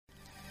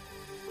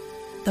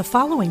The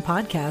following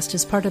podcast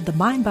is part of the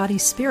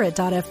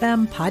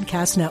MindBodySpirit.fm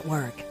podcast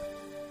network.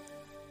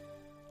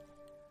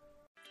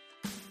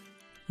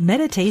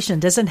 Meditation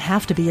doesn't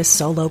have to be a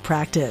solo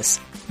practice.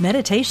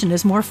 Meditation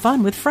is more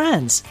fun with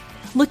friends.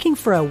 Looking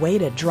for a way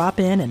to drop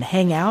in and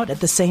hang out at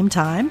the same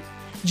time?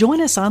 Join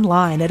us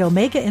online at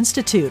Omega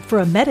Institute for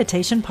a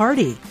meditation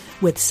party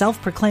with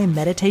self-proclaimed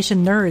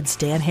meditation nerds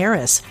Dan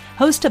Harris,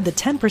 host of the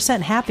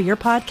 10% Happier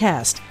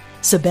podcast,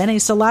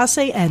 Sebene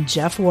Selassie, and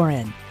Jeff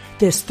Warren.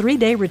 This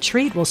 3-day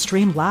retreat will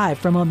stream live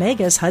from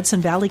Omega's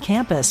Hudson Valley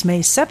campus May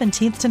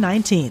 17th to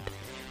 19th.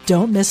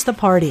 Don't miss the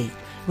party.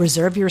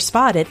 Reserve your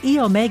spot at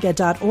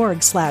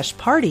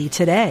eomega.org/party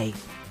today.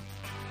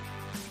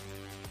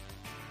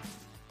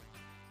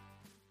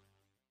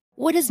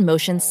 What does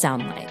motion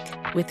sound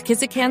like? With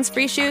Kizikans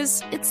free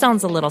shoes, it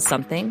sounds a little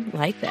something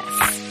like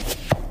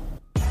this.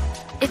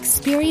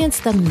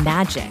 Experience the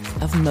magic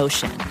of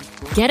motion.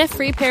 Get a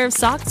free pair of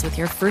socks with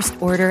your first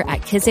order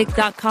at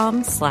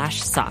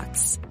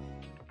kizik.com/socks.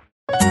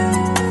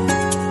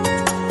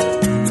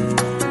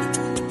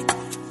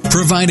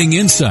 Providing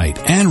insight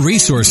and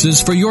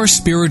resources for your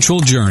spiritual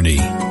journey.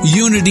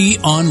 Unity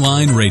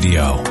Online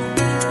Radio.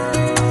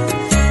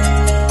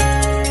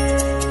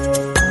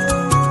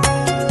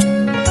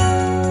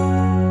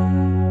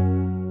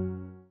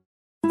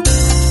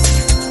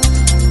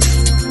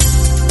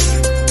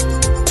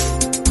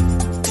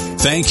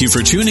 Thank you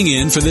for tuning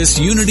in for this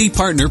Unity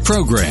Partner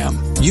Program.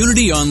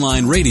 Unity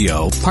Online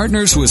Radio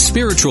partners with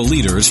spiritual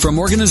leaders from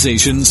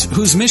organizations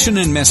whose mission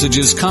and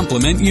messages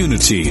complement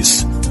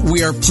Unity's.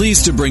 We are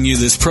pleased to bring you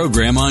this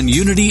program on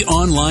Unity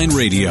Online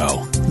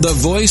Radio, the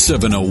voice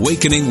of an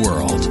awakening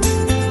world.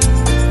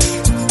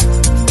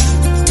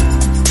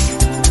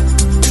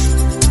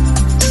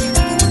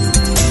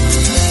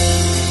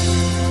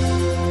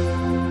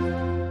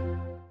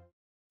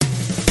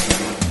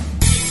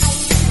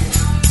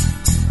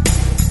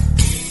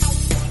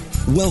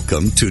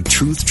 Welcome to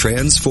Truth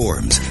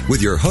Transforms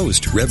with your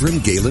host,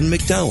 Reverend Galen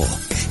McDowell,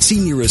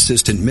 Senior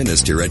Assistant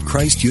Minister at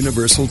Christ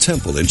Universal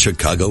Temple in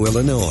Chicago,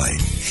 Illinois.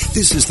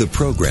 This is the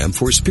program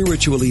for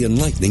spiritually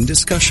enlightening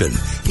discussion,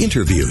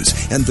 interviews,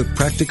 and the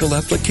practical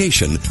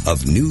application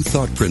of new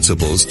thought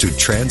principles to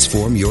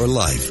transform your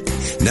life.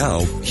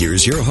 Now,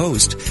 here's your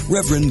host,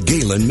 Reverend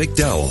Galen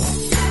McDowell.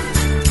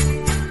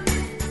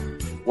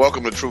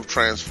 Welcome to Truth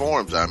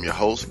Transforms. I'm your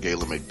host,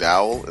 Galen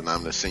McDowell, and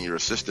I'm the Senior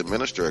Assistant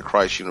Minister at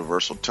Christ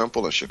Universal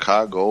Temple in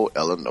Chicago,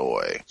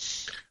 Illinois.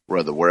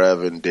 Brother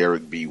Reverend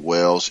Derek B.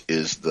 Wells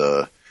is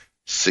the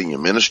Senior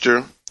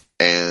Minister,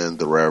 and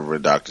the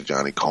Reverend Dr.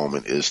 Johnny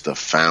Coleman is the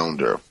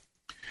founder.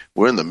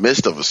 We're in the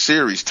midst of a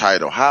series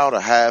titled How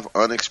to Have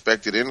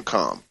Unexpected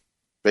Income,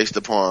 based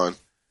upon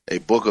a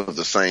book of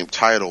the same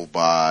title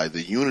by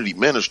the Unity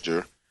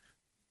Minister,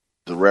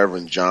 the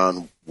Reverend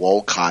John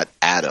Wolcott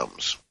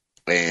Adams.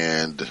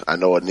 And I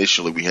know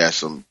initially we had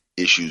some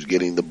issues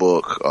getting the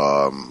book.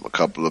 A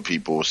couple of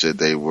people said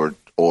they were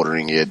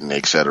ordering it and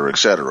et cetera, et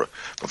cetera.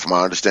 But from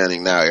my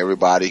understanding now,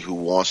 everybody who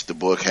wants the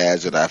book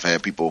has it. I've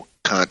had people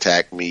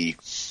contact me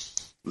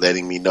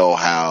letting me know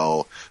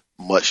how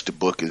much the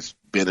book is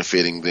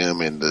benefiting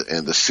them in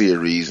the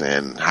series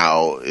and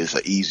how it's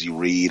an easy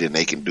read and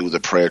they can do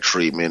the prayer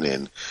treatment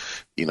and,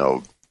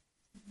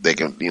 they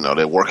can,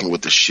 they're working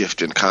with the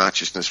shift in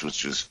consciousness,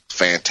 which is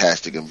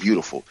fantastic and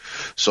beautiful.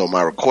 So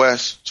my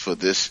request for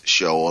this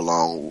show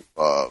along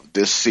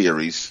this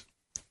series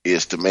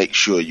is to make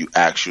sure you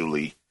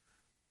actually,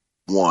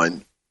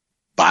 1,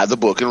 buy the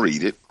book and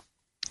read it.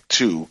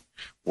 2,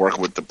 work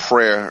with the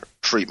prayer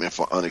treatment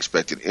for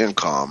unexpected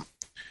income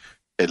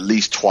at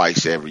least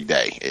twice every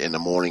day, in the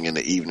morning and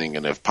the evening,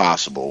 and if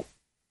possible,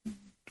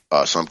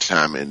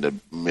 sometime in the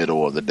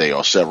middle of the day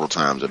or several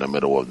times in the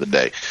middle of the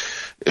day.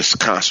 It's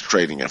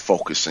concentrating and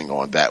focusing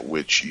on that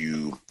which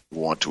you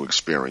want to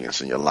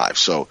experience in your life.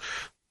 So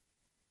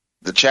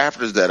the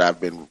chapters that I've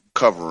been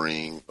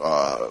covering,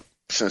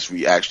 since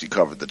we actually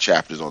covered the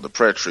chapters on the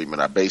prayer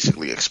treatment, are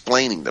basically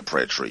explaining the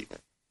prayer treatment.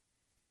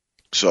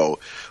 So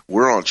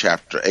we're on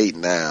chapter 8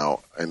 now,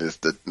 and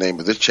the name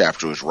of this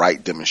chapter is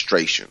Right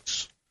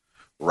Demonstrations.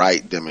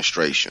 Right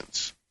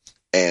Demonstrations.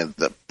 And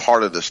the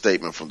part of the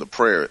statement from the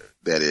prayer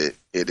that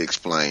it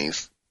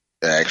explains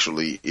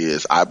actually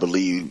is, I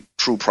believe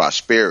true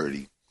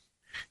prosperity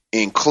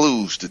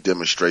includes the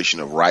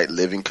demonstration of right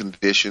living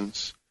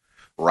conditions,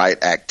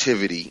 right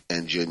activity,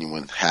 and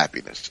genuine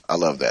happiness. I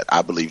love that.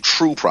 I believe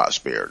true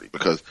prosperity,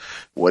 because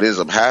what ends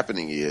up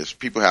happening is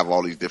people have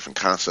all these different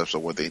concepts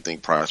of what they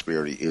think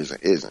prosperity is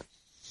and isn't.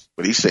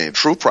 But he's saying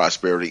true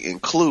prosperity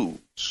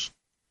includes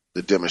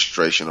the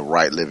demonstration of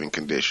right living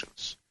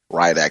conditions,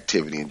 right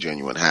activity, and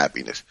genuine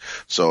happiness.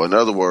 So in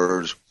other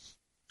words,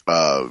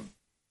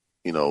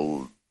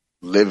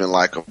 living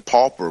like a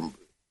pauper,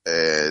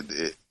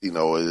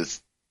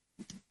 is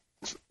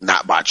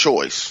not by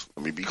choice.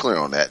 Let me be clear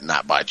on that.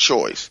 Not by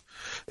choice.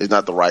 It's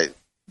not the right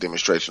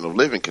demonstration of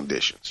living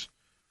conditions.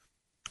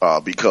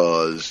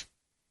 Because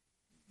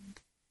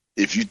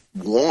if you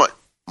want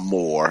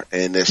more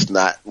and it's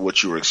not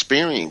what you're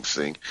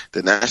experiencing,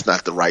 then that's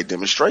not the right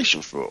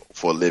demonstration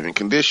for living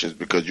conditions,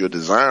 because you're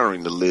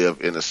desiring to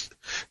live in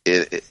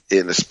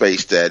a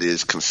space that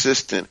is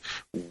consistent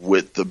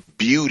with the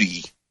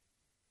beauty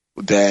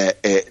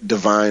that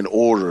divine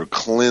order,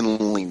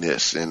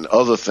 cleanliness, and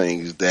other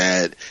things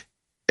that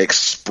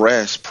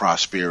express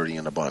prosperity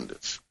and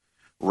abundance.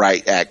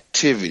 Right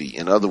activity.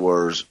 In other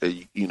words,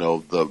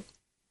 the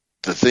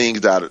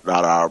things that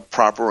are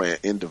proper and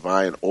in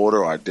divine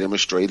order are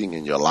demonstrating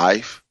in your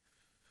life.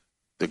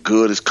 The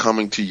good is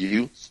coming to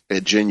you,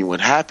 and genuine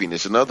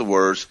happiness. In other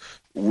words,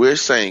 we're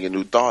saying a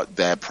new thought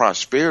that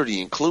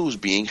prosperity includes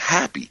being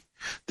happy.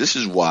 This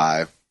is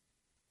why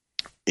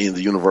in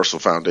the Universal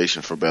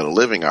Foundation for Better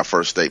Living, our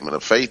first statement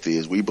of faith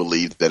is we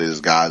believe that it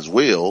is God's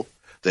will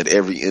that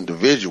every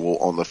individual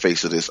on the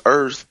face of this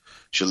earth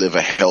should live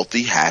a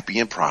healthy, happy,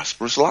 and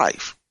prosperous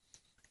life.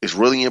 It's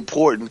really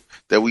important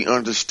that we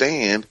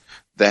understand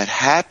that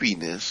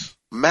happiness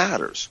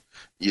matters.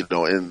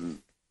 In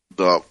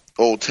the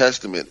Old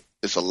Testament,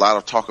 it's a lot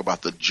of talk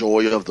about the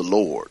joy of the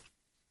Lord,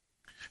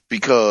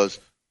 because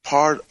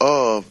part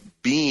of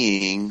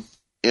being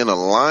in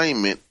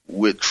alignment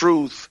with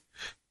truth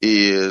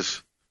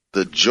is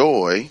the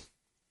joy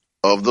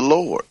of the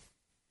Lord,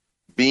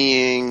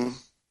 being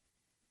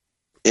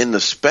in the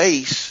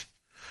space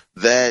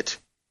that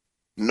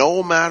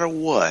no matter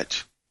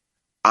what,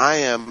 I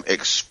am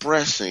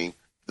expressing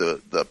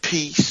the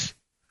peace,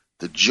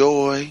 the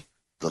joy,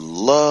 the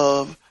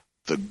love,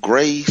 the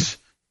grace,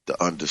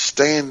 the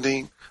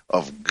understanding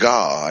of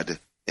God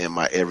in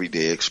my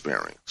everyday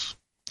experience.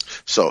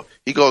 So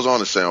he goes on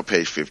to say on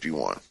page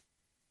 51,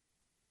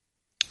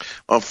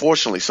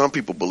 unfortunately, some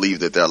people believe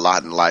that their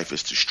lot in life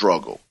is to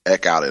struggle,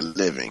 eke out a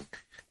living,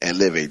 and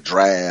live a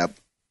drab,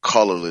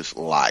 colorless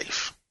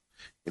life.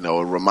 It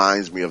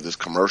reminds me of this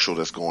commercial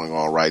that's going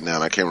on right now,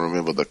 and I can't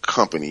remember the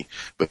company,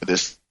 but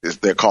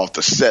they're called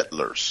the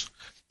Settlers.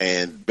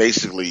 And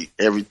basically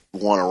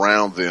everyone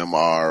around them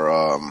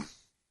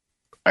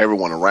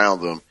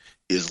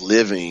is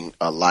living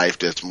a life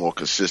that's more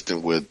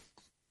consistent with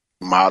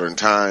modern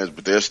times,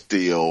 but they're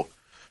still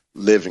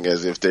living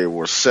as if they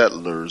were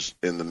settlers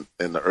in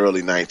the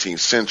early 19th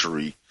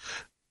century,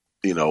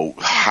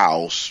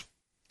 house,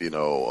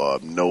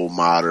 no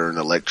modern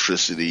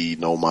electricity,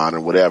 no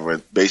modern whatever,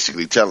 and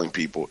basically telling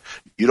people,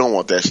 you don't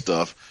want that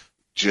stuff.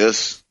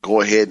 Just go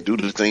ahead and do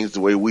the things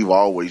the way we've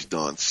always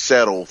done.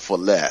 Settle for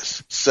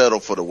less. Settle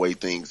for the way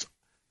things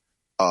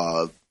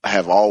have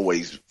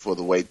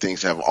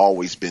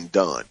always been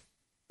done.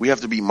 We have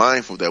to be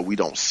mindful that we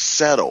don't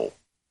settle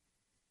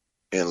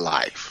in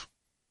life.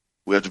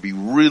 We have to be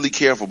really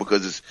careful,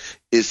 because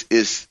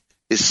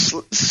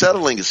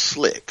settling is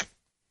slick.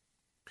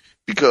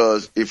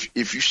 Because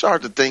if you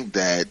start to think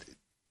that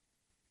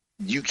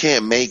you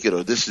can't make it,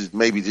 or this is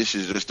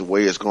just the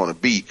way it's going to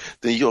be,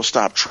 then you'll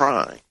stop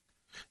trying.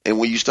 And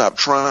when you stop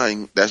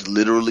trying, that's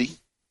literally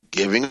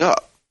giving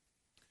up.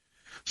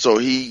 So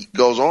he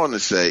goes on to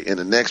say in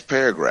the next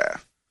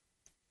paragraph,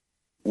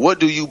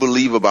 what do you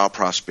believe about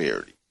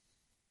prosperity?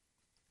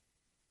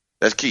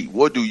 That's key.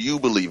 What do you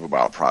believe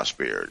about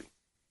prosperity?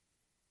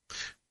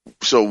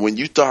 So when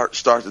you start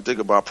to think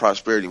about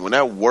prosperity, when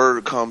that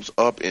word comes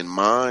up in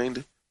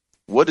mind,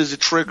 what does it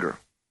trigger?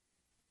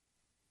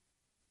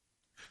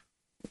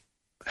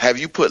 Have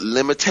you put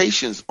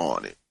limitations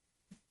on it?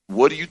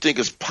 What do you think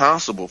is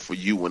possible for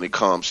you when it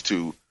comes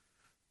to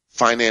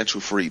financial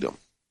freedom?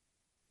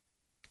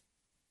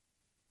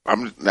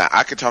 Now,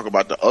 I could talk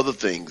about the other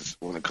things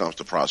when it comes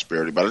to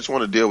prosperity, but I just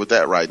want to deal with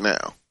that right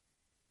now.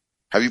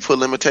 Have you put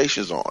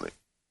limitations on it?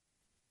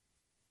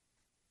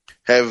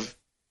 Have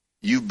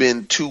you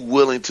been too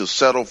willing to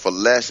settle for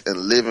less and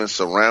live in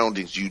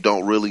surroundings you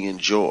don't really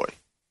enjoy?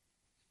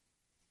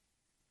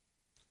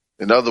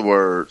 In other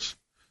words,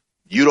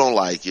 you don't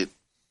like it.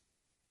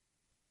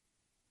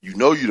 You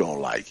know you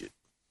don't like it.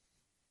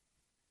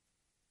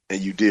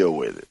 And you deal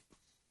with it.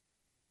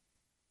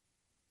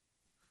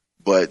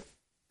 But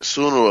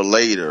sooner or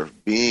later,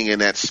 being in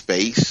that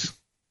space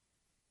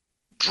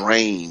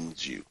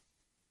drains you.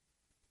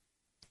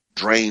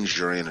 Drains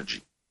your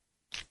energy.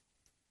 It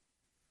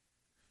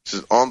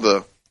says, on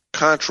the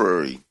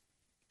contrary,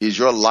 is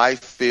your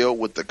life filled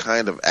with the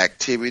kind of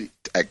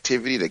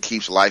activity that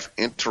keeps life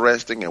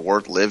interesting and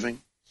worth living?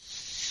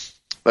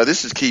 Now,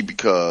 this is key,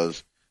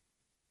 because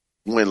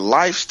when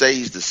life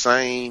stays the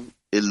same,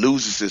 it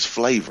loses its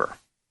flavor.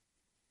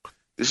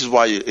 This is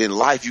why in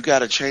life you got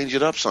to change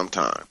it up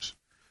sometimes.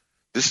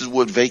 This is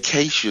what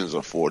vacations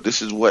are for.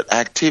 This is what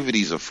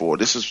activities are for.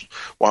 This is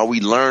why we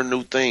learn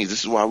new things.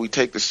 This is why we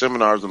take the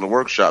seminars and the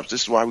workshops.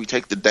 This is why we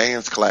take the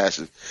dance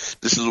classes.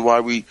 This is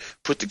why we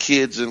put the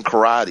kids in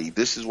karate.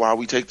 This is why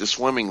we take the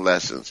swimming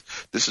lessons.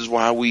 This is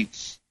why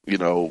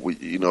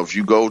if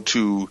you go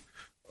to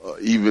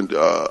even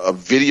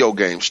video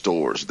game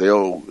stores,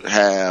 they'll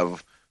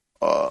have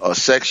a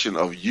section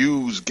of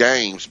used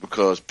games,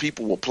 because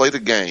people will play the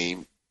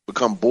game,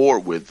 become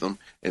bored with them,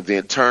 and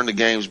then turn the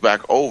games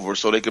back over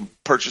so they can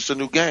purchase a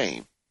new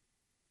game.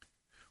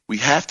 We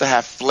have to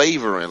have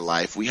flavor in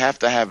life. We have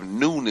to have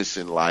newness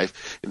in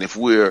life. And if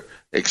we're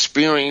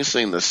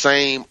experiencing the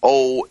same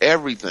old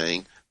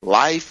everything,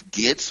 life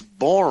gets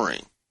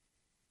boring.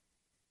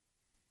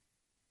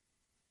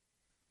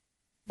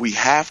 We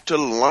have to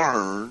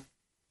learn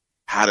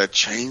how to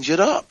change it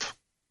up.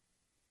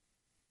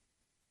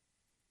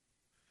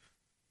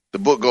 The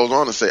book goes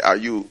on to say, are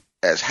you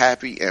as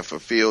happy and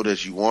fulfilled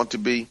as you want to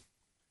be?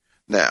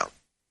 Now,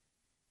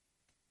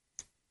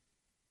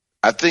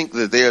 I think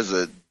that there's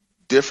a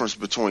difference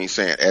between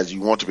saying as you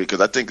want to be,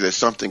 because I think there's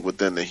something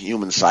within the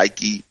human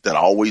psyche that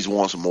always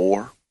wants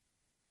more.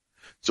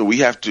 So we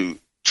have to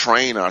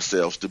train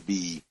ourselves to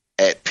be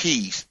at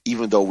peace,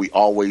 even though we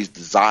always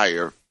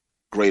desire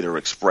greater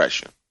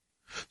expression.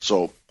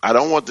 So I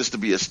don't want this to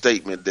be a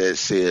statement that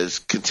says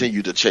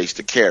continue to chase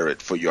the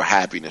carrot for your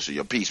happiness or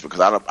your peace,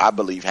 because I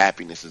believe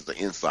happiness is the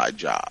inside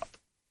job.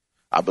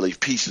 I believe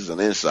peace is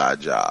an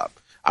inside job.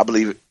 I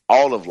believe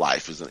all of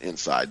life is an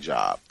inside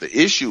job.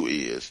 The issue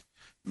is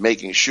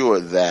making sure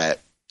that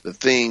the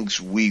things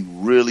we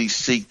really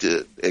seek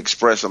to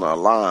express in our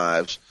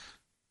lives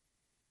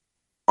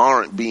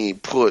aren't being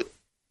put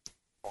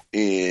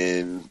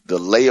in the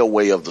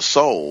layaway of the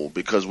soul,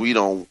 because we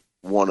don't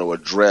want to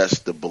address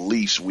the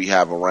beliefs we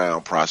have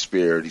around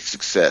prosperity,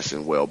 success,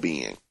 and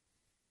well-being.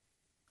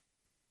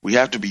 We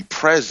have to be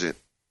present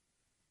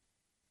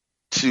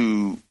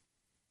to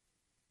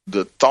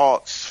the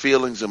thoughts,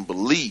 feelings, and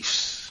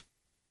beliefs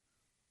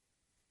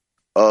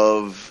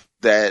of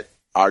that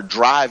are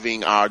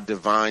driving our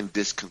divine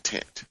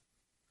discontent.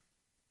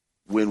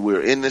 When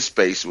we're in this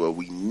space where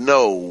we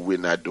know we're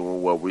not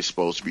doing what we're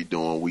supposed to be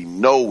doing, we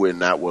know we're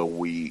not where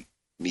we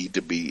need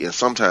to be, and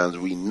sometimes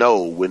we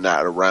know we're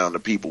not around the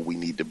people we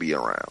need to be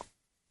around.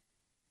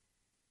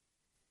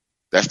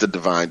 That's the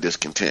divine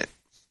discontent.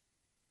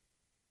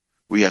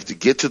 We have to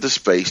get to the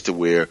space to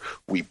where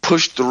we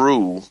push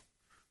through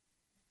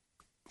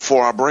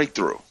for our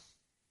breakthrough.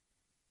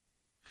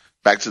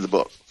 Back to the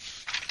book.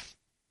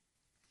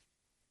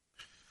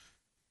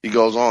 He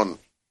goes on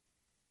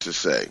to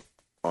say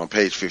on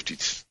page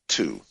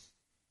 52,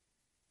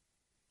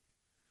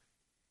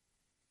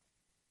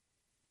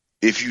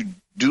 if you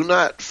do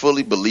not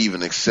fully believe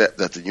and accept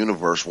that the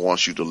universe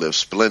wants you to live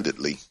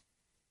splendidly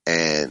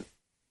and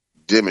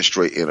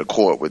demonstrate in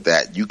accord with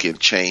that, you can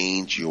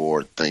change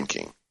your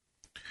thinking.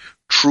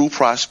 True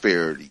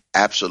prosperity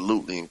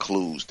absolutely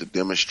includes the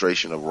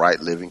demonstration of right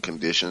living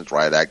conditions,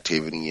 right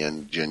activity,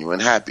 and genuine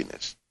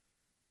happiness.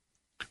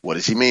 What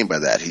does he mean by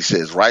that? He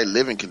says right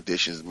living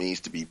conditions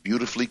means to be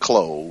beautifully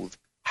clothed,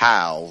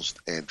 housed,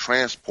 and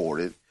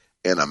transported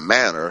in a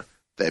manner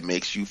that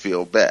makes you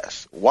feel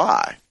best.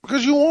 Why?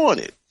 Because you want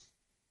it.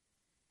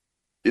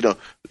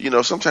 You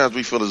know, sometimes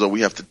we feel as though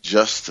we have to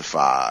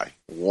justify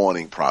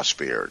wanting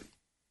prosperity.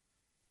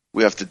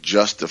 We have to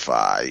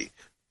justify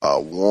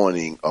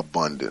wanting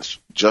abundance,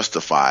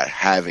 justify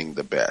having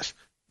the best,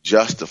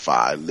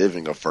 justify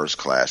living a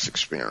first-class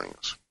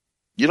experience.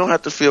 You don't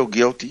have to feel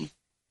guilty.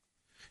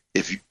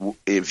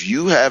 If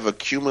you have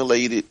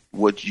accumulated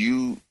what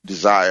you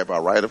desire by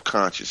right of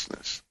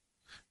consciousness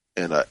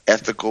in an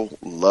ethical,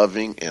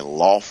 loving, and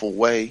lawful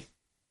way,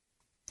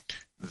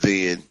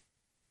 then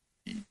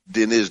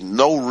there's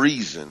no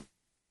reason,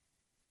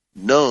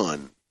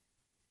 none,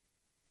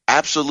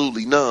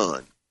 absolutely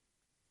none,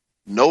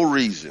 no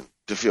reason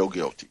to feel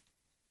guilty.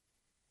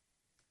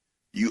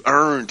 You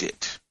earned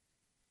it.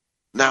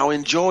 Now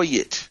enjoy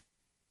it.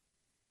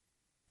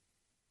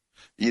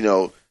 You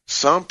know,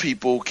 some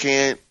people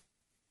can't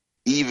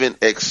even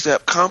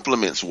accept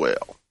compliments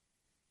well,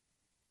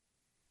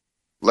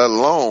 let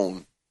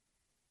alone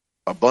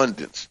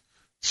abundance.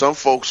 Some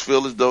folks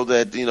feel as though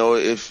that, you know,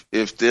 if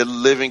they're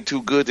living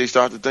too good, they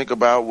start to think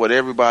about what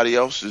everybody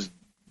else is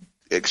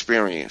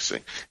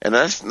experiencing. And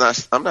that's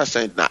not, I'm not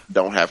saying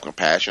don't have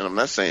compassion. I'm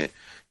not saying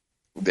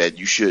that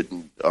you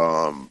shouldn't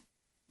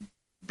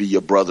be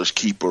your brother's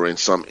keeper in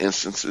some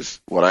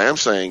instances. What I am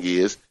saying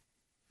is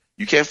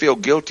you can't feel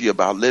guilty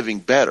about living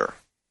better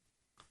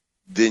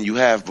than you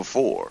have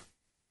before.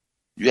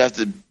 You have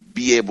to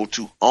be able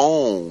to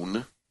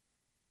own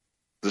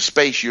the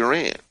space you're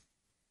in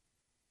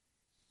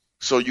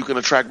so you can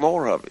attract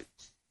more of it.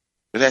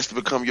 It has to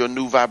become your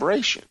new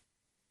vibration.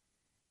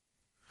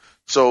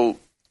 So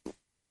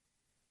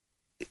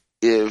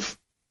if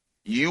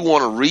you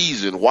want a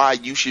reason why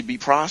you should be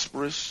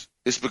prosperous,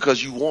 it's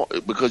because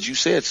you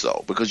said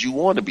so, because you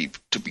want to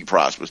be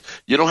prosperous.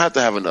 You don't have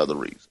to have another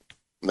reason.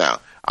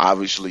 Now,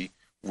 obviously,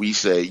 we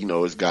say, you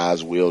know, it's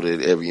God's will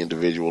that every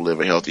individual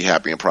live a healthy,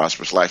 happy, and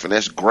prosperous life, and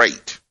that's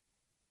great.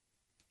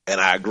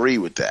 And I agree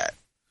with that.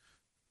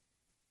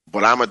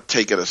 But I'm going to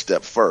take it a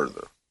step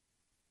further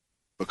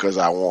because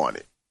I want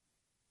it,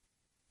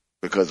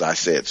 because I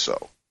said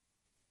so.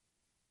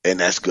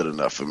 And that's good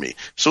enough for me.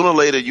 Sooner or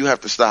later, you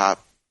have to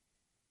stop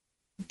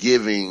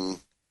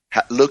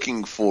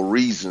looking for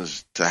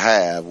reasons to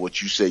have what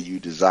you say you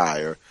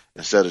desire,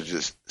 instead of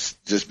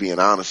just being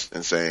honest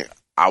and saying,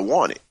 I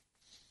want it.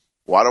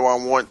 Why do I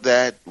want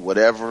that?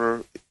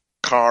 Whatever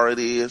car it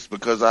is,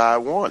 because I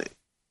want it.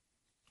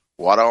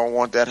 Why do I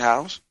want that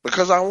house?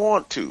 Because I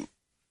want to.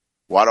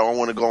 Why do I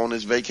want to go on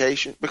this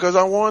vacation? Because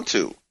I want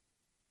to.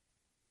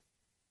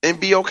 And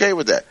be okay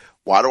with that.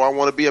 Why do I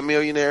want to be a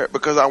millionaire?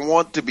 Because I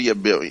want to be a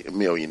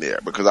millionaire.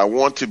 Because I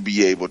want to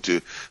be able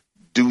to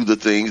do the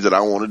things that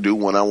I want to do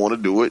when I want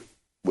to do it,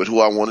 with who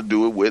I want to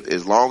do it with,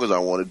 as long as I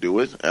want to do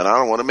it, and I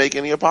don't want to make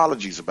any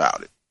apologies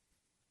about it.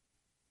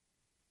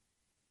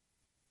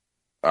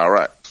 All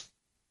right.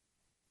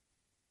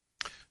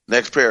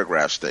 Next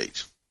paragraph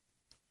states,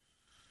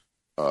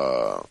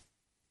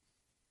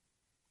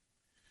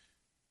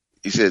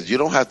 he says, you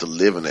don't have to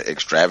live in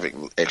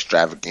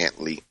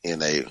extravagantly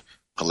in a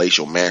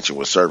palatial mansion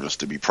with servants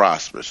to be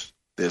prosperous.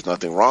 There's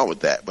nothing wrong with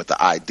that, but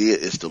the idea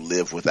is to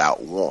live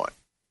without want.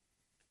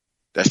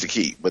 That's the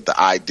key. But the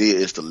idea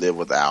is to live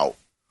without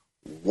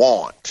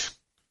want,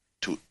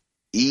 to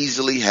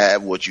easily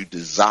have what you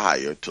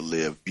desire, to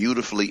live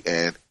beautifully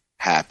and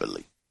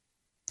happily.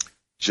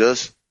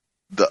 Just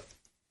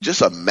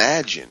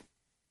imagine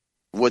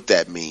what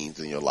that means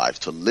in your life,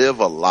 to live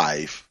a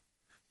life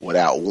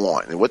without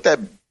want. And what that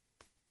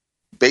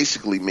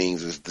basically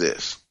means is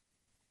this: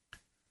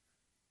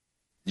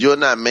 you're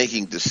not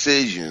making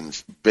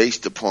decisions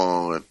based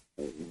upon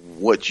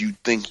what you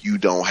think you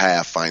don't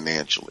have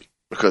financially.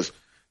 Because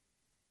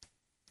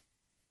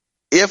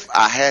if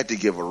I had to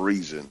give a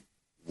reason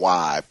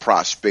why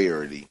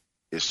prosperity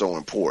is so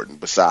important,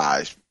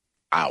 besides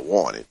I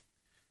want it,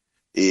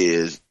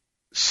 is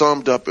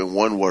summed up in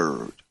one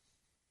word: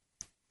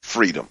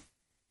 freedom.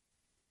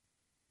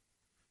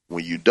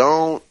 When you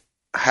don't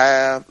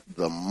have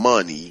the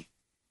money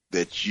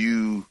that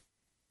you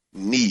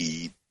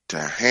need to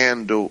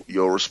handle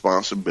your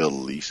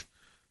responsibilities,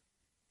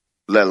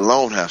 let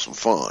alone have some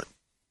fun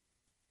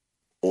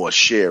or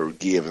share,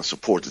 give, and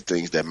support the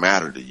things that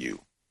matter to you,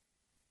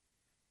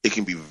 it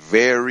can be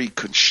very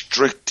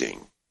constricting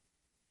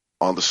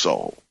on the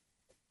soul,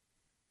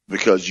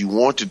 because you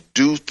want to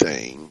do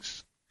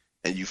things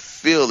and you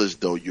feel as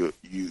though you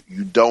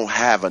don't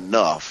have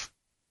enough.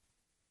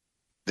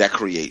 That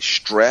creates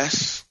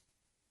stress.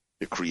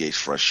 It creates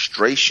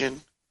frustration.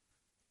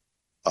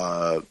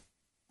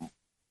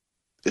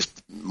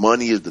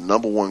 Money is the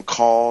number one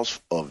cause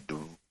of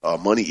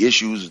money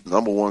issues. Is the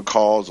number one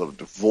cause of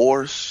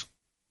divorce.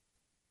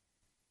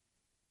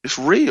 It's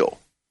real.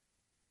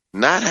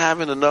 Not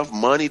having enough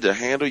money to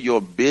handle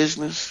your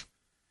business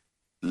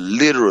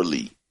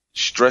literally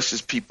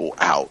stresses people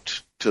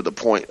out to the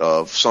point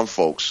of some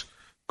folks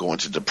going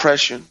to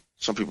depression.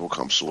 Some people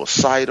become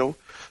suicidal.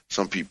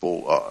 Some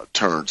people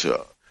turn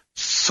to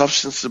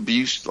substance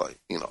abuse, like,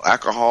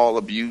 alcohol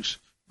abuse,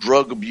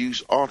 drug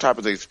abuse, all type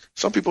of things.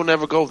 Some people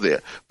never go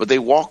there, but they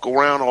walk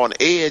around on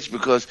edge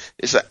because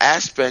it's an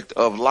aspect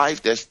of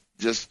life that's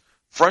just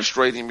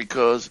frustrating,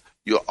 because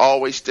you're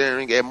always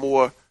staring at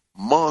more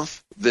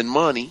month than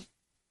money.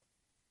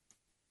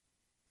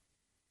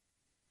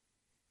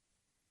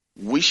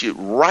 We should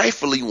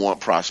rightfully want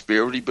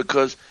prosperity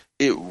because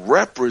it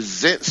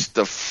represents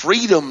the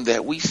freedom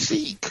that we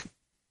seek.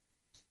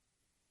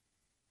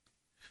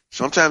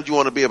 Sometimes you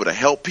want to be able to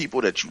help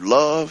people that you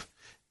love,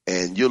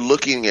 and you're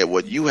looking at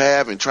what you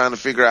have and trying to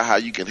figure out how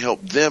you can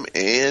help them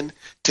and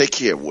take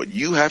care of what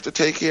you have to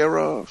take care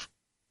of.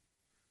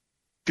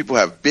 People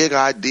have big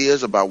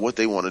ideas about what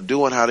they want to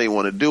do and how they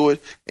want to do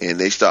it, and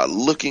they start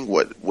looking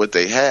what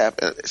they have.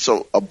 And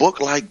so a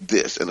book like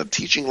this and a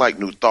teaching like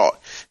New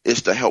Thought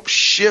is to help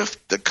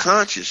shift the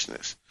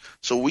consciousness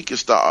so we can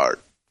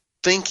start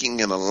thinking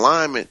in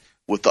alignment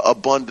with the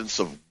abundance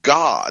of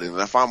God. And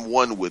if I'm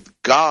one with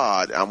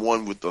God, I'm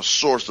one with the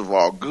source of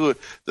all good,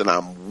 then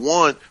I'm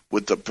one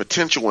with the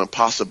potential and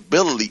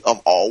possibility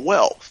of all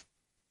wealth.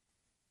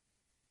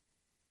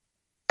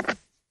 But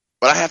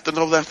I have to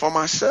know that for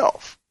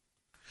myself.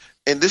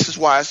 And this is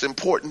why it's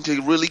important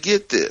to really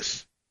get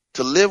this,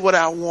 to live what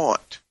I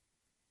want.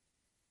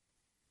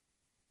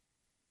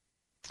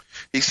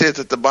 He says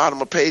at the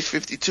bottom of page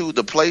 52,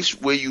 the place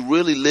where you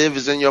really live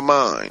is in your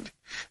mind,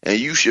 and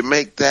you should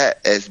make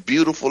that as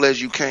beautiful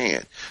as you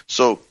can.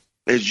 So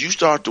as you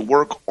start to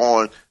work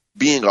on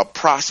being a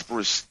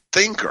prosperous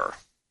thinker,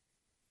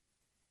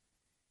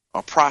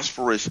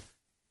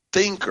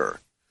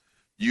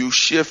 you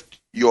shift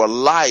your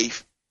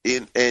life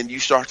and you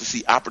start to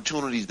see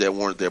opportunities that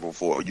weren't there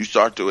before. You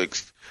start to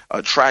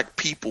attract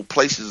people,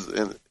 places,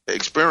 and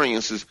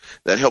experiences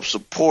that help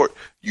support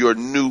your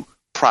new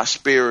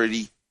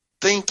prosperity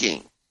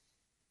thinking.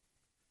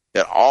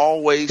 It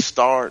always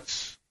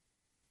starts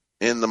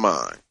in the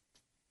mind.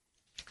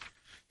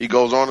 He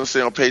goes on to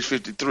say on page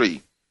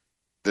 53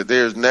 that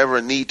there's never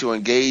a need to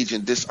engage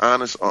in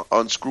dishonest or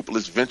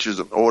unscrupulous ventures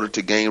in order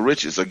to gain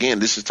riches. Again,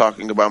 this is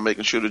talking about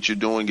making sure that you're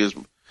doing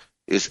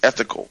is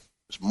ethical,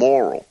 it's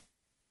moral,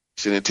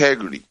 it's in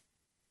integrity,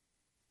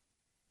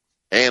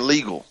 and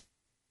legal.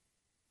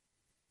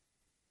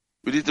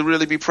 We need to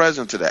really be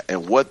present to that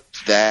and what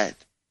that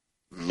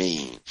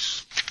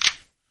means.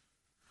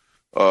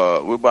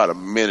 we're about a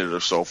minute or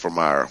so from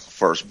our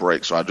first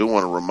break, so I do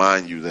want to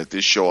remind you that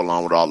this show,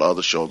 along with all the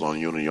other shows on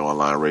Unity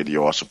Online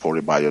Radio, are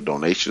supported by your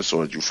donations.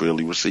 So as you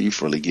freely receive,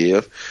 freely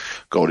give,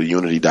 go to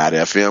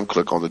unity.fm,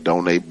 click on the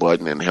donate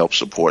button, and help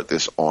support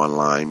this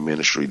online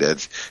ministry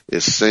that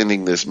is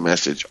sending this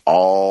message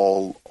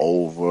all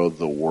over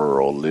the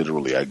world.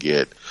 Literally, I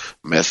get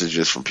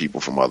messages from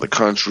people from other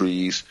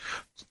countries,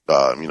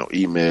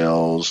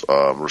 emails,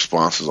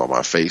 responses on my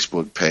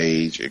Facebook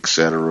page,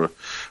 etc.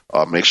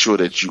 Make sure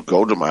that you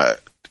go to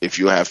if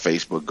you have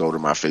Facebook, go to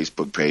my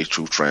Facebook page,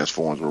 Truth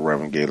Transforms with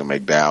Reverend Galen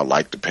McDowell.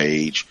 Like the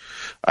page.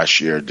 I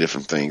share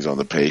different things on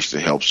the page to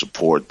help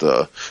support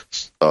the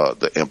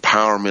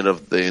empowerment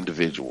of the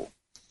individual.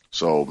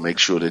 So make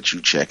sure that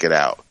you check it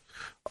out.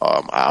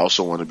 I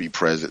also want to be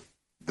present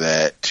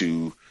if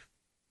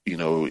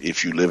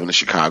you live in the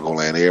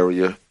Chicagoland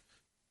area,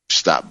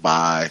 stop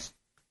by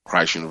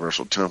Christ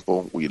Universal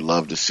Temple. We'd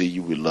love to see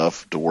you. We'd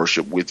love to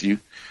worship with you,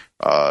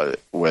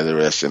 whether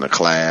it's in a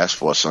class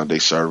for a Sunday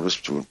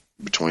service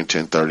between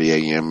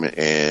 10:30 a.m.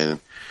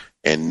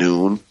 and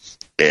noon.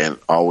 And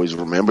always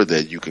remember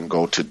that you can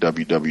go to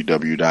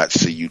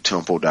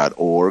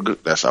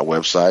www.cutemple.org. That's our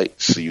website,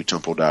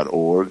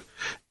 cutemple.org,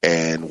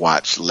 and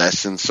watch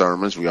lesson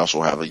sermons. We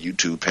also have a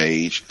YouTube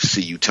page,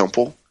 CU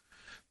Temple,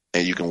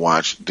 and you can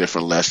watch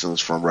different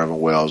lessons from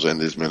Reverend Wells and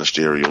his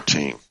ministerial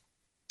team.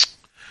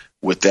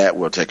 With that,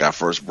 we'll take our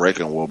first break,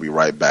 and we'll be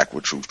right back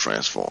with Truth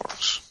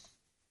Transforms.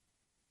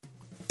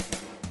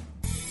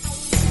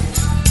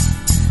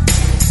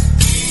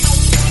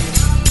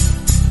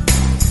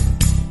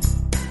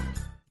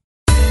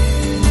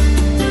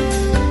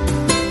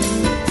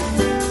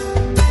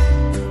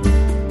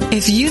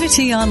 If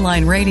Unity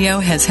Online Radio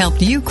has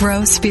helped you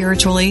grow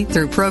spiritually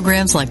through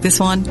programs like this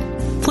one,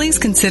 please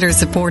consider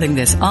supporting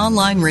this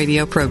online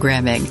radio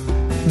programming.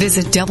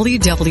 Visit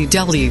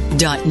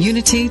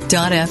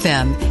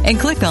www.unity.fm and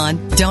click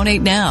on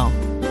Donate Now.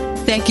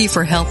 Thank you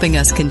for helping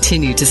us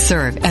continue to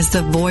serve as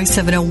the voice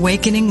of an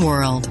awakening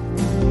world.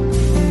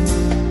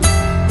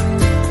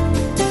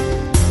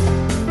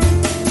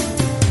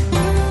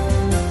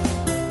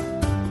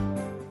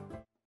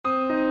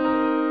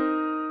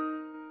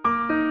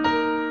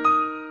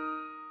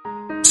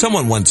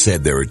 Someone once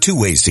said there are two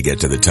ways to get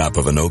to the top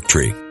of an oak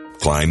tree.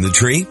 Climb the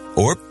tree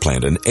or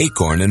plant an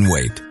acorn and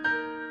wait.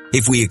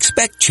 If we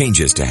expect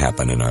changes to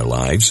happen in our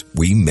lives,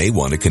 we may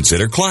want to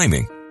consider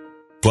climbing.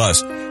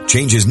 Plus,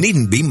 changes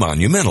needn't be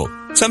monumental.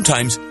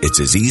 Sometimes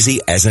it's as easy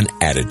as an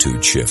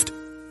attitude shift.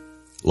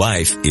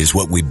 Life is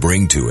what we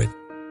bring to it.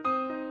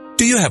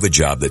 Do you have a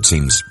job that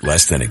seems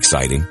less than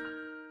exciting?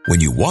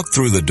 When you walk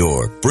through the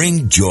door,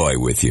 bring joy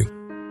with you.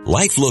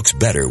 Life looks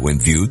better when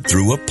viewed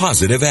through a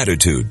positive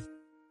attitude.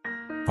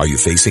 Are you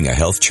facing a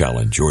health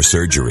challenge or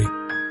surgery?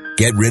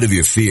 Get rid of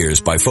your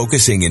fears by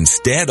focusing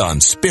instead on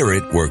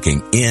Spirit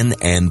working in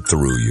and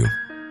through you.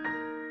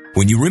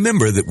 When you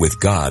remember that with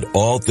God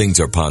all things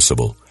are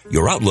possible,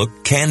 your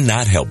outlook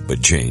cannot help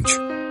but change.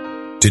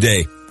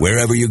 Today,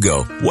 wherever you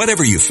go,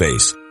 whatever you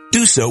face,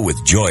 do so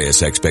with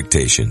joyous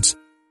expectations.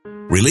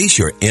 Release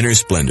your inner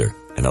splendor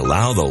and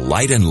allow the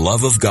light and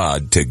love of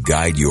God to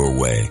guide your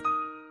way.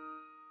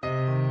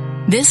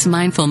 This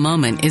mindful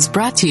moment is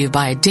brought to you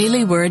by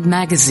Daily Word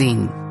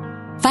magazine.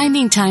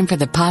 Finding time for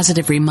the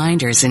positive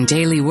reminders in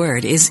Daily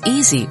Word is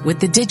easy with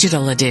the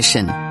digital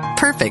edition,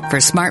 perfect for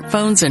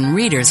smartphones and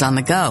readers on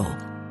the go.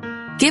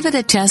 Give it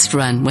a test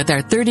run with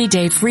our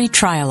 30-day free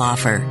trial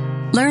offer.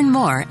 Learn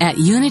more at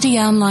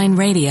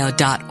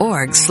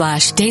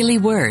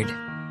unityonlineradio.org/dailyword.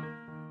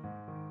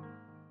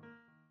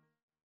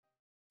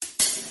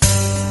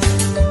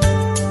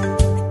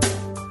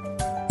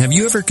 Have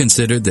you ever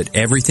considered that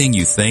everything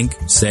you think,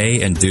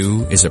 say, and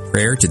do is a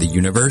prayer to the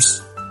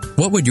universe?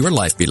 What would your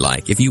life be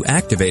like if you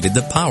activated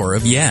the power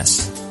of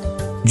yes?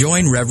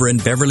 Join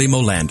Reverend Beverly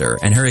Molander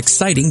and her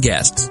exciting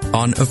guests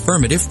on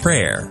Affirmative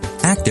Prayer,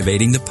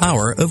 Activating the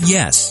Power of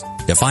Yes,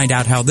 to find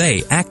out how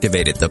they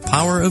activated the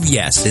power of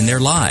yes in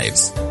their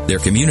lives, their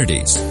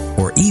communities,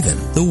 or even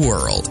the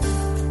world.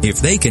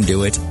 If they can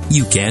do it,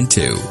 you can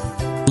too.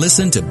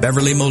 Listen to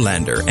Beverly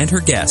Molander and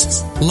her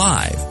guests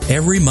live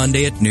every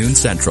Monday at noon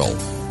Central,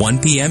 1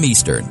 p.m.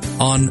 Eastern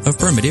on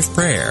Affirmative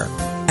Prayer,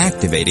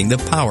 Activating the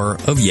Power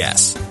of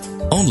Yes.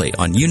 Only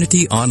on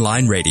Unity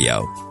Online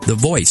Radio, the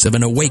voice of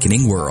an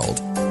awakening world.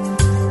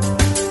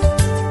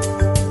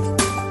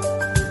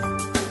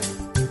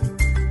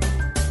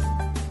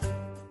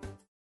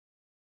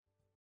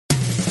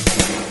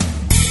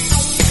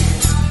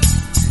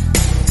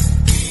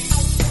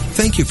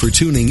 Thank you for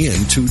tuning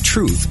in to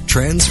Truth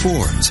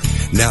Transforms.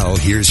 Now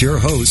here's your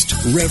host,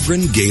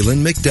 Reverend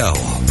Galen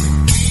McDowell.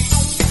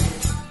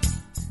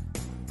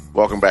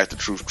 Welcome back to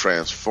Truth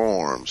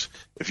Transforms.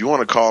 If you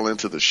want to call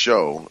into the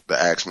show to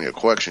ask me a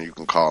question, you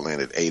can call in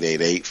at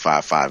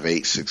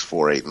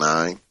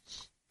 888-558-6489,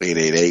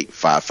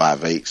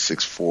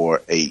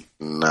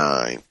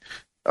 888-558-6489.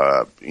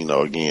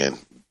 Again,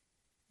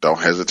 don't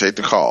hesitate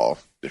to call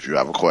if you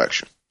have a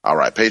question. All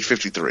right, page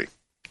 53.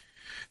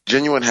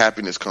 Genuine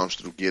happiness comes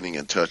through getting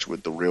in touch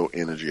with the real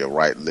energy of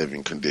right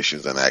living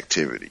conditions and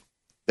activity.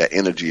 That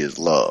energy is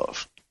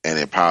love and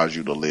empowers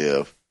you to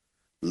live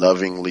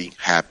lovingly,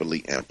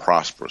 happily, and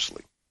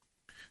prosperously.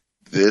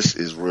 This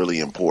is really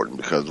important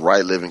because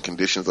right living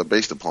conditions are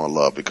based upon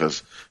love,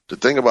 because the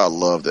thing about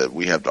love that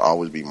we have to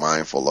always be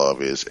mindful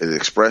of is it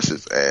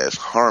expresses as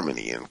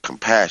harmony and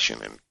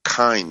compassion and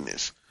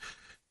kindness,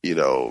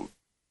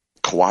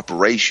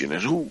 cooperation.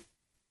 And who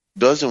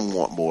doesn't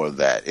want more of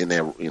that in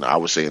their, I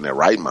would say in their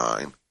right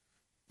mind,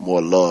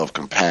 more love,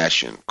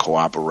 compassion,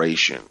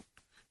 cooperation,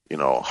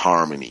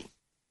 harmony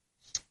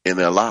in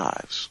their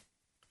lives.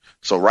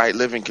 So right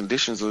living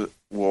conditions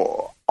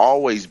will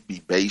always be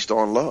based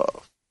on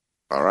love.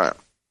 All right.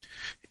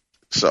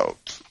 So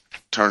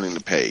turning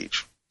the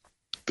page,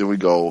 then we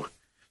go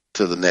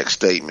to the next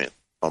statement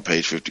on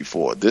page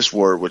 54. This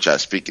word which I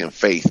speak in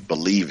faith,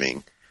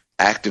 believing,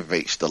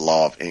 activates the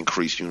law of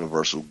increased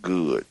universal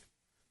good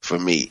for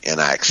me,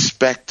 and I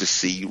expect to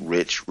see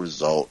rich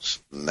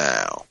results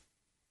now.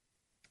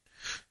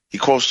 He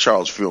quotes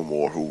Charles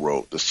Fillmore, who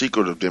wrote, "The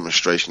secret of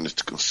demonstration is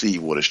to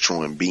conceive what is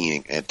true in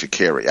being and to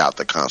carry out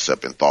the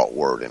concept in thought,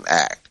 word, and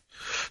act."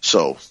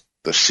 So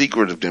the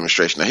secret of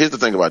demonstration. Now, here's the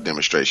thing about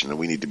demonstration that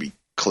we need to be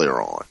clear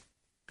on.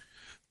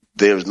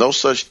 There's no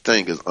such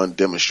thing as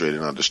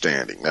undemonstrated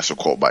understanding. That's a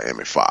quote by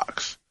Emmett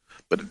Fox.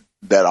 But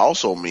that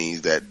also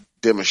means that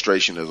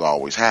demonstration is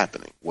always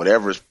happening.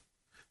 Whatever is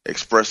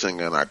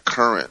expressing in our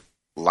current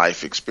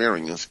life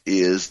experience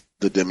is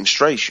the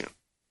demonstration.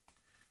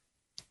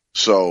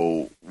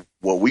 So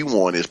what we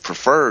want is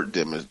preferred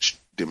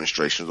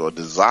demonstrations or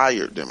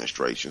desired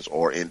demonstrations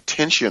or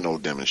intentional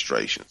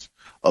demonstrations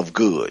of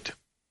good.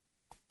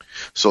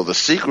 So the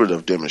secret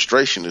of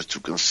demonstration is to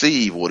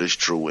conceive what is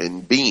true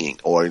in being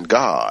or in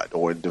God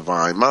or in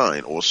divine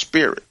mind or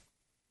spirit.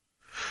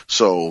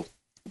 So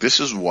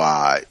this is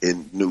why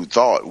in New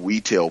Thought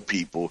we tell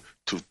people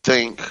to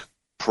think,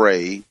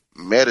 pray,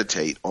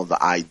 meditate on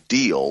the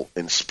ideal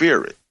in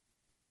spirit.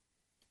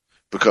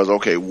 Because,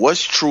 okay,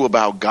 what's true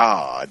about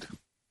God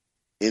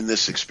in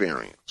this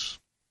experience?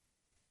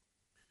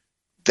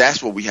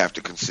 That's what we have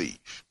to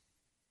conceive.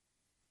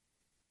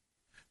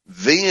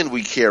 Then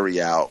we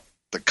carry out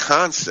the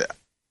concept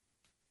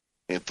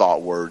in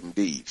thought, word, and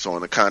deed. So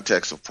in the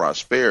context of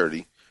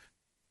prosperity,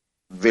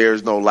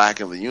 there's no lack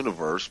in the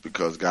universe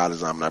because God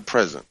is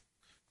omnipresent.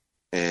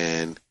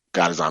 And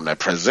God is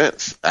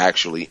omnipresence,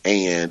 actually,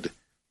 and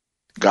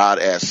God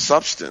as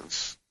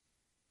substance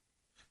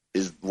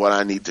is what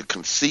I need to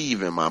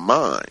conceive in my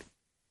mind,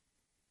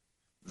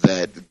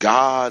 that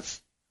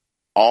God's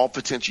all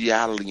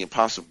potentiality and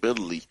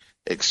possibility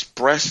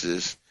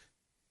expresses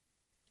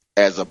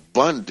as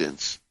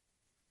abundance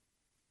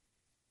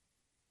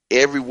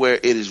everywhere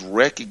it is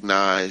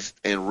recognized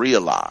and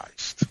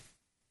realized.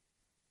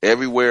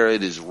 Everywhere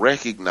it is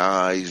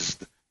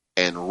recognized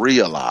and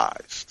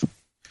realized.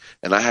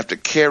 And I have to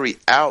carry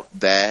out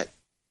that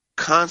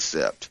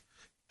concept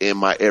in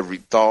my every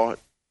thought,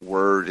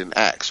 word, and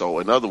act. So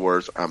in other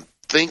words, I'm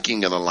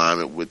thinking in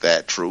alignment with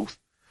that truth.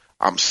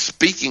 I'm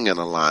speaking in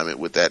alignment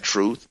with that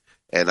truth.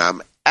 And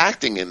I'm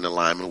acting in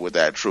alignment with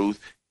that truth,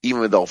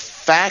 even though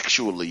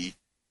factually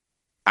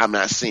I'm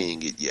not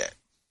seeing it yet.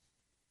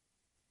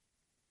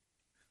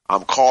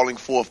 I'm calling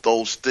forth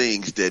those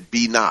things that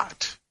be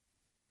not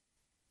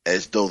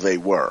as though they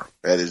were.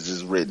 That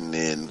is written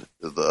in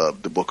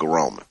the book of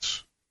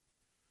Romans,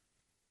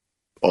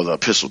 or the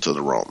epistle to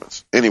the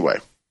Romans. Anyway,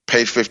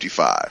 page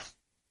 55.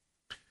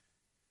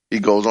 He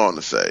goes on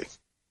to say,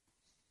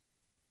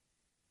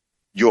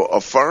 your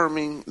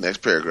affirming, next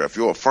paragraph,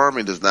 your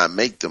affirming does not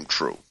make them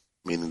true,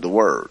 meaning the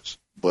words,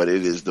 but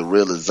it is the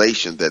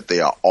realization that they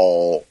are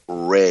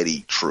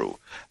already true.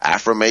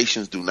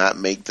 Affirmations do not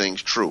make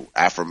things true.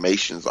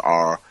 Affirmations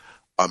are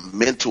a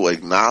mental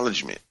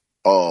acknowledgement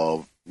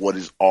of what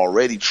is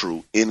already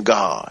true in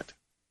God.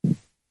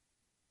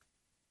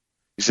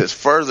 He says,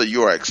 further,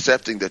 you are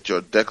accepting that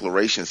your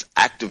declarations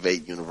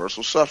activate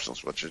universal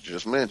substance, which I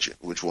just mentioned,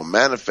 which will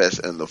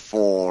manifest in the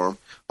form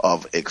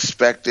of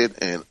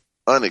expected and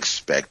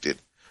unexpected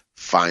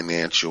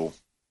financial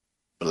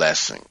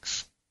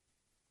blessings.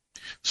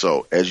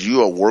 So as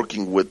you are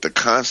working with the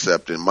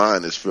concept in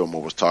mind, as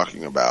Fillmore was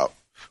talking about,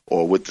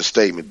 or with the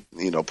statement,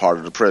 part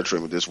of the prayer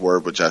treatment, this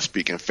word which I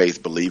speak in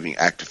faith, believing,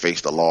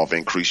 activates the law of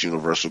increased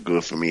universal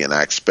good for me, and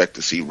I expect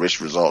to see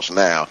rich results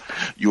now.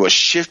 You are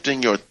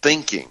shifting your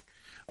thinking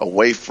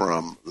away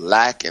from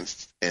lack and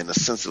a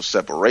sense of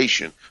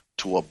separation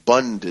to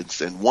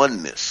abundance and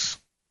oneness.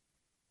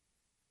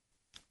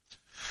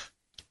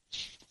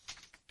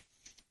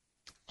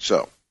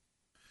 So,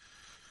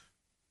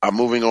 I'm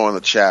moving on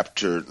to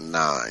chapter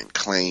 9,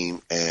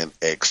 claim and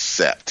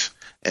accept.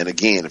 And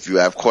again, if you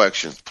have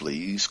questions,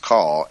 please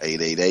call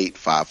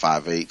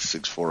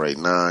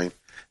 888-558-6489,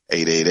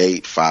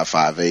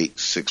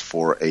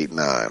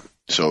 888-558-6489.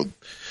 So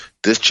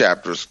this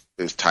chapter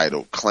is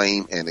titled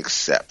Claim and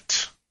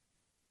Accept.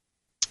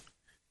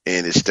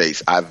 And it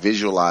states, I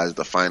visualize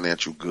the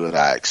financial good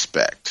I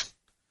expect.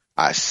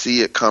 I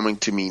see it coming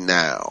to me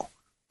now,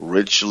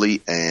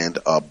 richly and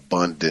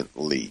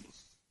abundantly.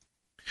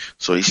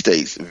 So he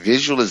states,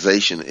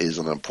 visualization is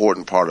an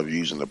important part of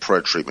using the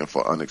prayer treatment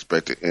for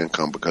unexpected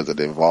income because it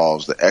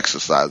involves the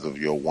exercise of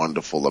your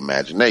wonderful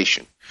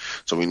imagination.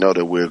 So we know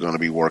that we're going to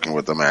be working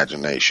with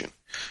imagination.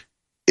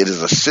 It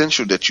is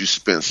essential that you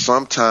spend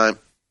some time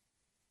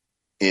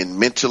in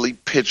mentally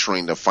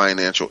picturing the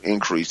financial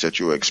increase that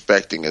you're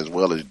expecting, as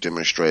well as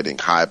demonstrating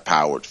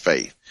high-powered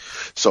faith.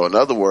 So in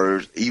other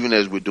words, even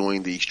as we're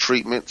doing these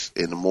treatments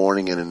in the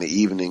morning and in the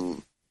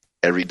evening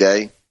every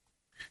day,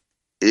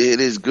 it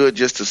is good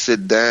just to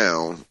sit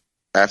down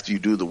after you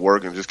do the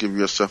work and just give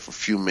yourself a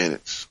few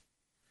minutes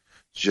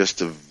just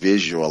to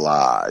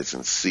visualize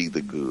and see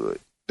the good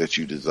that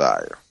you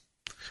desire.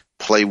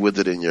 Play with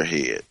it in your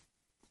head.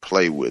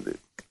 Play with it.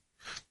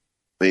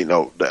 You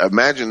know, the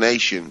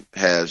imagination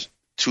has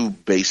two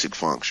basic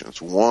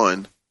functions.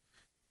 One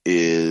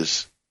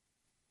is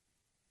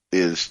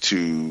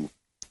to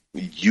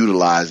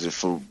utilize it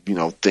for,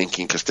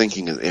 thinking, because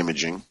thinking is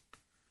imaging,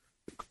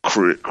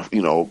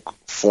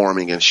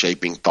 forming and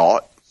shaping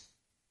thought.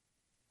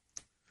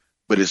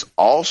 But it's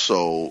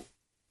also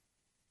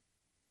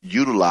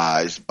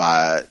utilized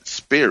by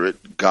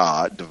spirit,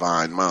 God,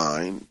 divine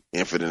mind,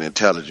 infinite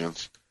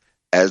intelligence,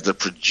 as the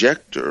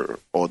projector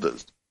or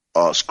the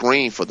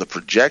screen for the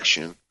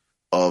projection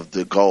of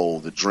the goal,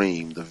 the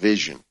dream, the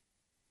vision.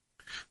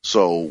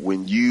 So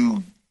when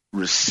you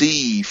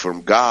receive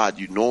from God,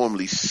 you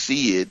normally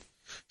see it.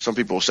 Some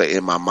people say,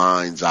 in my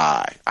mind's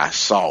eye, I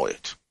saw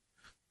it.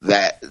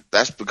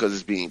 That's because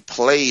it's being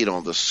played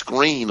on the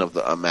screen of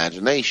the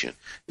imagination.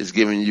 It's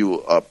giving you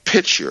a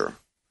picture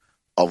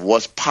of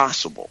what's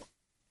possible.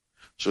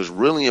 So it's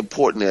really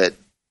important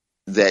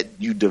that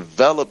you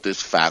develop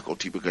this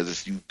faculty, because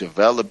if you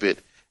develop it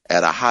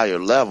at a higher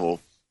level,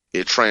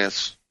 it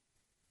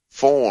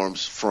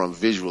transforms from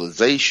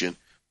visualization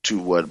to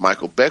what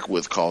Michael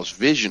Beckwith calls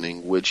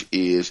visioning, which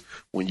is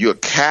when you're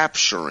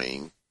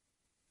capturing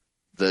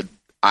the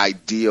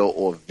ideal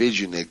or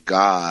vision that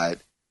God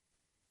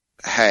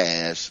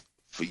has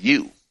for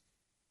you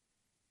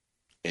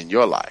in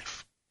your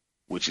life,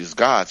 which is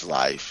God's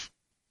life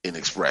in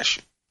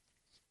expression.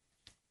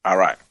 All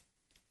right.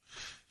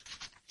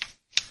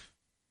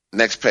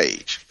 Next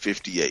page,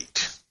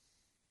 58.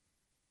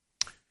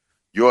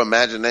 In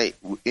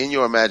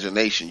your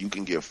imagination, you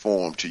can give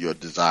form to your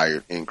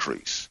desired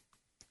increase.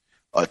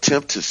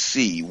 Attempt to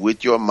see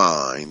with your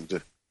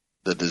mind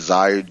the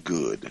desired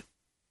good,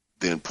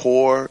 then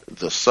pour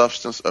the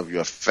substance of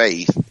your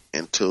faith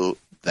into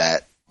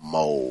that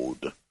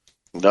mold.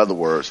 In other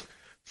words,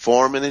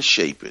 form it and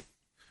shape it.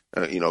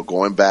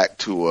 Going back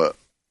to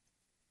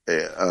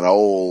an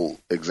old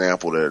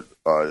example that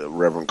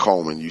Reverend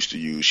Coleman used to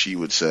use, she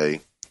would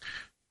say,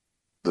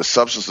 the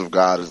substance of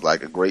God is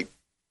like a great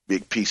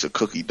big piece of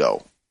cookie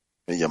dough,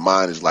 and your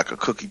mind is like a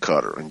cookie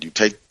cutter, and you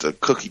take the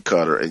cookie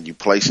cutter and you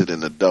place it in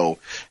the dough,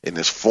 and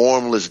this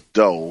formless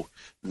dough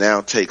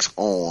now takes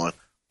on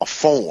a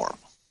form.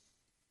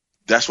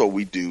 That's what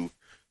we do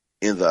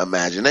in the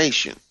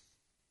imagination.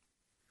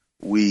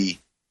 We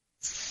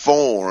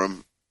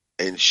form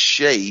and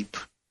shape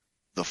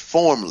the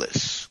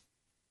formless.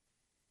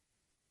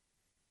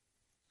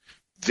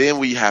 Then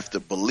we have to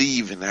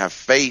believe and have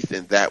faith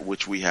in that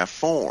which we have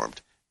formed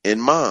in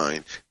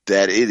mind,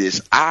 that it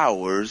is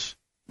ours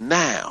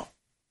now.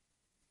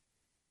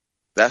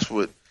 That's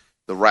what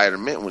the writer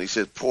meant when he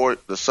said, pour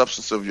the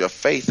substance of your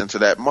faith into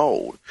that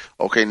mold.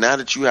 Okay, now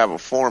that you have a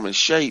form and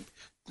shape,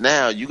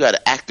 now you got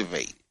to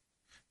activate it.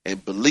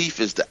 And belief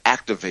is the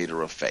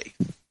activator of faith.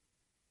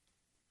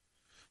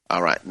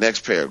 All right,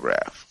 next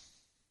paragraph.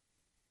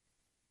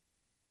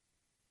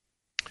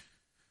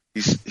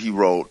 He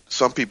wrote,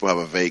 some people have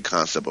a vague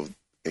concept of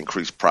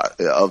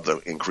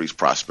the increased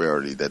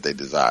prosperity that they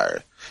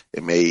desire.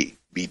 It may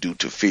be due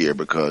to fear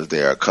because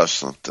they are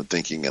accustomed to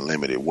thinking in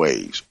limited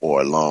ways,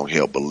 or a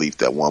long-held belief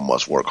that one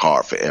must work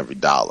hard for every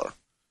dollar.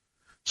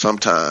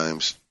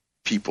 Sometimes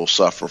people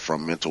suffer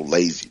from mental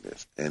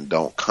laziness and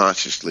don't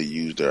consciously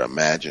use their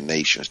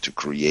imaginations to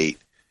create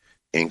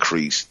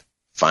increased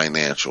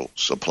financial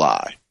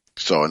supply.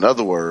 So in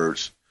other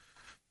words,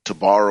 to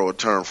borrow a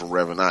term from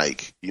Reverend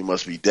Ike, you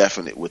must be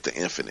definite with the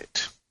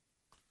infinite.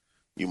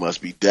 You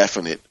must be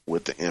definite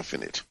with the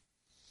infinite.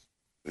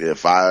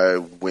 If I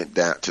went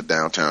down to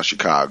downtown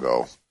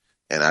Chicago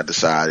and I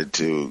decided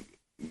to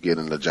get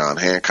in the John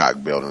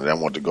Hancock building and I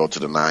want to go to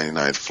the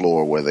 99th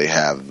floor where they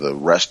have the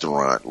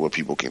restaurant where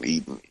people can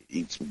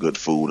eat some good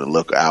food and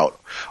look out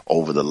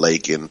over the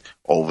lake and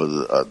over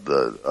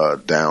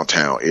the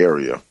downtown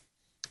area,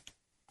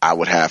 I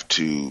would have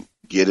to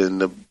get in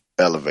the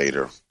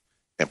elevator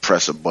and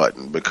press a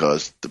button,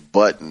 because the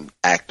button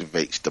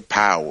activates the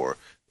power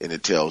and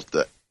it tells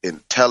the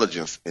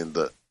intelligence in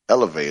the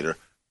elevator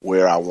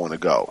where I want to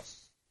go.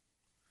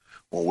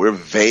 When we're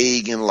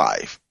vague in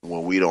life,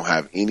 when we don't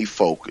have any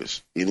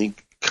focus, any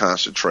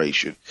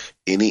concentration,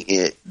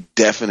 any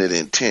definite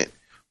intent,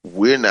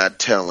 we're not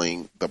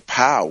telling the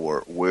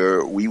power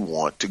where we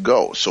want to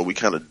go. So we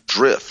kind of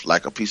drift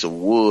like a piece of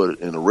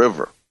wood in a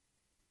river,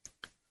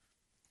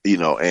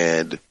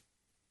 and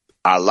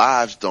our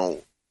lives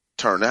don't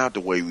turn out the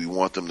way we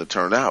want them to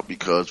turn out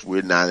because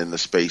we're not in the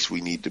space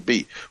we need to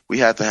be. We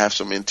have to have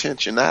some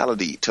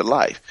intentionality to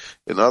life.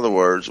 In other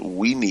words,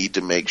 we need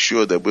to make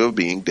sure that we're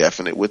being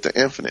definite with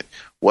the infinite.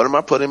 What am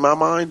I putting my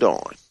mind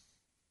on?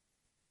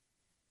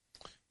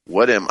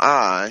 What am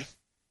I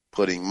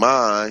putting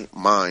my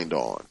mind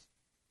on?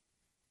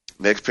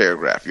 Next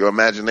paragraph. Your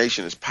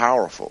imagination is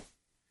powerful,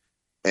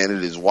 and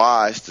it is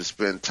wise to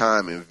spend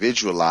time in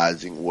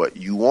visualizing what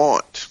you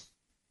want.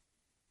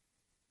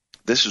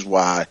 This is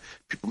why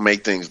people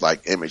make things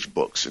like image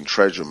books and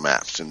treasure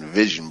maps and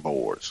vision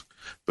boards,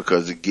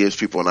 because it gives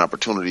people an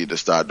opportunity to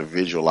start to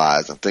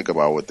visualize and think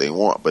about what they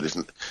want. But it's,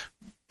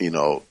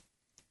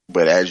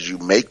 but as you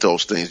make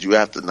those things, you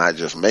have to not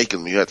just make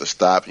them, you have to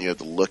stop and you have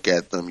to look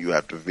at them. You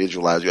have to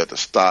visualize, you have to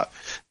stop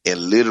and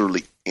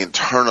literally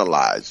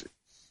internalize it.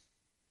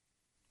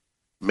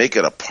 Make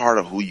it a part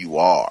of who you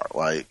are,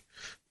 like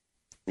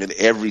in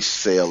every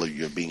cell of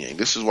your being.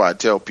 This is why I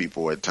tell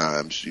people at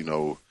times,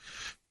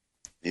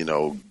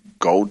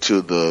 go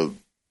to the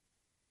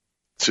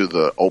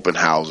open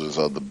houses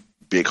of the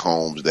big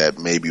homes that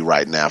maybe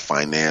right now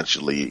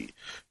financially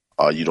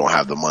you don't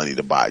have the money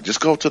to buy. Just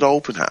go to the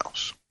open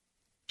house.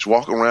 Just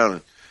walk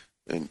around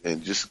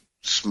and just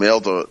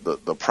smell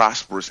the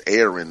prosperous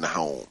air in the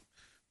home.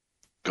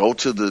 Go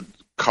to the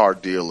car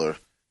dealer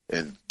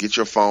and get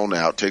your phone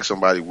out, take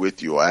somebody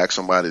with you, or ask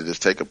somebody to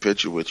just take a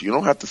picture with you. You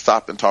don't have to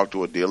stop and talk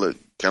to a dealer.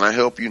 Can I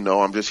help you?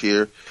 No, I'm just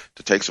here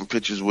to take some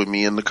pictures with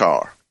me in the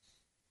car.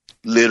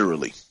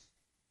 Literally.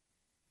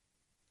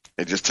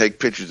 And just take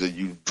pictures of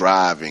you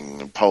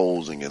driving and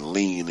posing and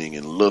leaning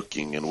and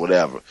looking and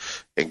whatever.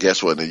 And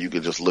guess what? Then you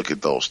can just look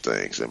at those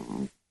things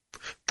and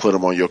put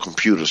them on your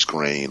computer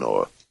screen,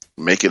 or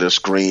make it a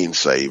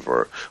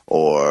screensaver,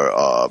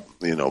 or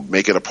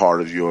make it a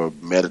part of your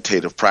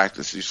meditative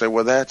practice. You say,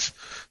 well, that's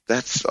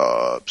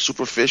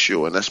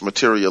superficial and that's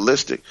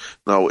materialistic.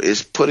 No,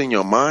 it's putting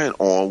your mind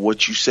on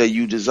what you say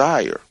you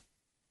desire.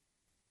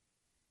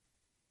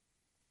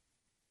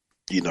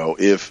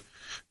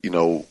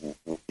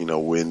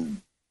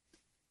 When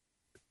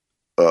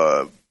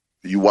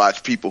you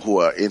watch people who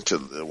are into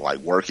like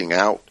working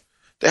out,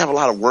 they have a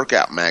lot of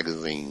workout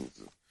magazines,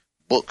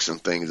 books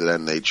and things of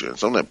that nature, and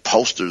some of them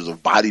posters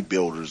of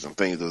bodybuilders and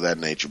things of that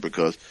nature,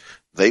 because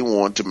they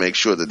want to make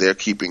sure that they're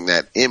keeping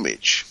that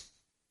image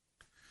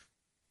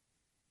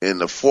in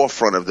the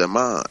forefront of their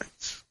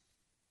minds.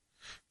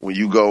 When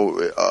you go,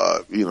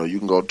 you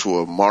can go to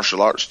a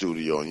martial arts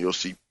studio and you'll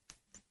see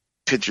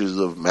pictures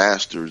of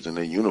masters in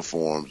their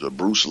uniforms, or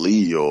Bruce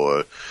Lee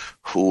or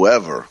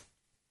whoever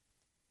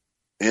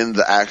in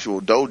the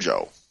actual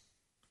dojo,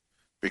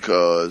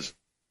 because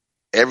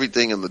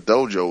everything in the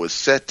dojo is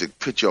set to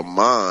put your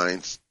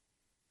minds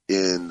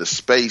in the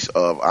space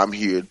of, I'm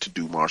here to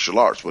do martial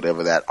arts,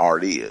 whatever that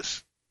art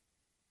is.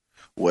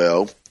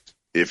 Well,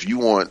 if you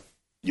want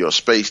your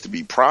space to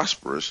be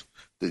prosperous,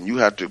 then you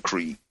have to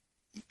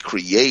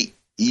create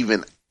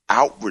even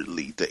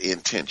outwardly the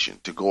intention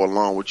to go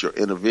along with your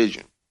inner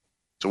vision.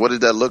 So what does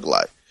that look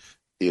like?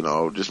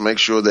 Just make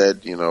sure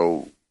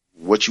that,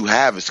 what you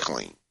have is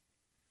clean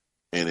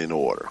and in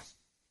order.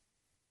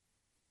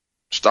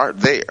 Start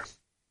there.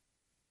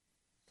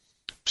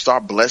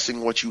 Start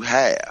blessing what you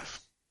have.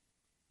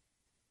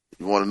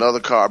 You want another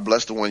car,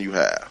 bless the one you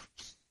have.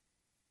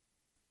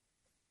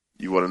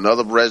 You want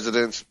another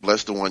residence,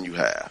 bless the one you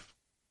have.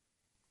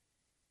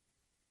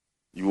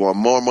 You want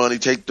more money,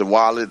 take the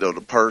wallet or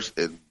the purse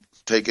and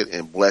take it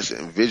and bless it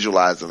and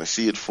visualize it and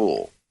see it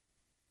full.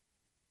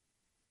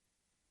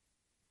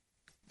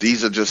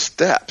 These are just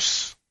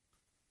steps.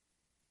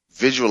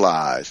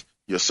 Visualize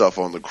yourself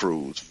on the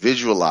cruise.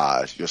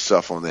 Visualize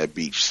yourself on that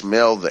beach.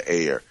 Smell the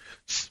air.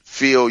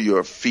 Feel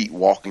your feet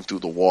walking through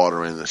the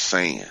water and the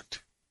sand.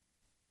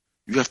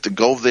 You have to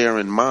go there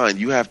in mind.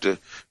 You have to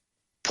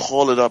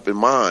pull it up in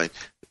mind.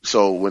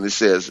 So when it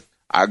says,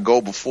 I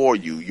go before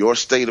you, your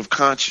state of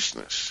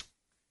consciousness,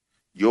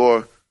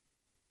 your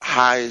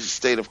highest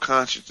state of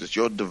consciousness,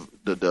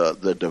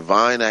 the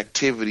divine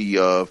activity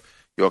of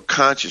your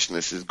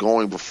consciousness is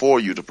going before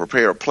you to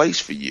prepare a place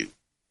for you,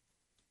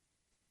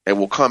 and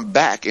will come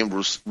back and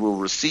will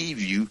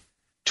receive you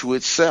to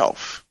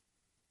itself.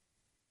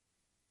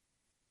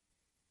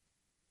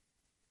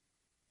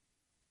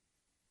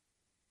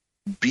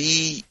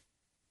 Be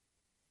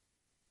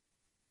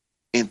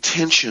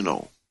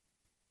intentional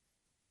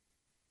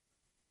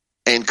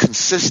and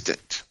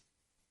consistent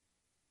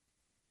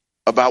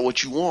about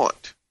what you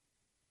want.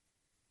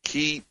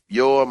 Keep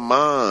your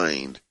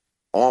mind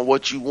on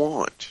what you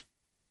want.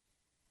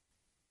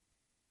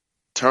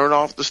 Turn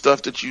off the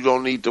stuff that you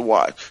don't need to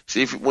watch.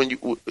 See,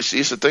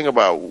 it's the thing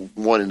about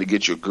wanting to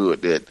get your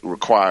good that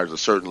requires a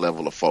certain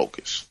level of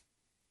focus.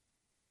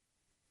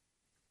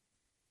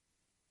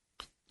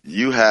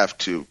 You have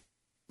to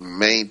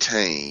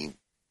maintain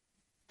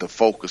the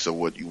focus of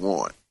what you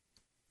want.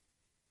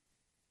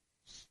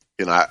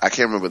 I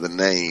can't remember the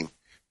name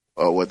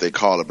or what they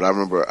call it, but I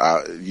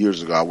remember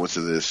years ago I went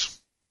to this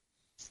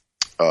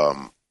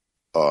Aikido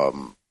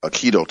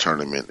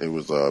tournament. It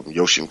was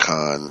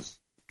Yoshinkan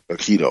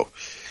Aikido.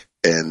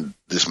 and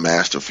this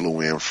master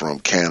flew in from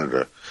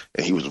Canada,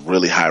 and he was a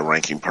really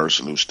high-ranking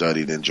person who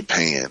studied in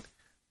Japan.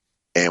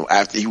 And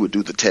after he would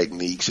do the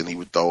techniques and he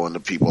would throw in the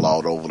people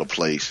all over the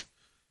place,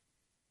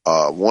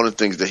 one of the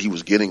things that he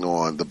was getting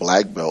on the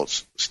black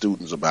belts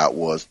students about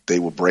was they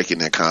were breaking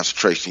their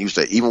concentration. He would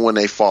say, even when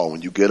they fall,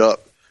 when you get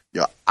up,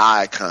 your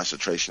eye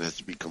concentration has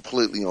to be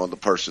completely on the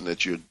person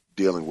that you're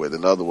dealing with.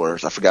 In other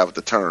words, I forgot what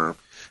the term,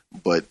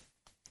 but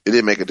it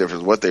didn't make a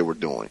difference what they were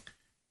doing.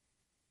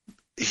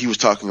 He was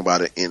talking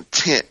about an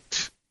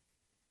intent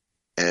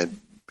and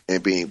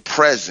being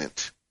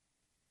present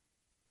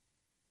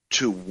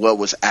to what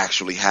was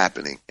actually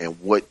happening and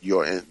what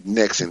your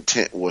next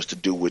intent was to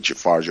do with as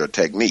far as your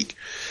technique.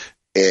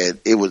 And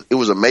it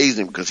was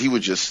amazing because he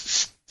would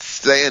just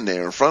stand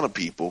there in front of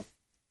people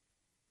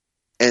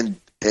and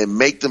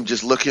make them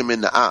just look him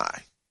in the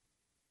eye.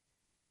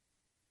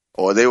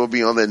 Or they would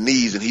be on their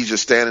knees and he's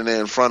just standing there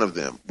in front of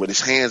them with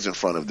his hands in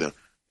front of them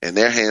and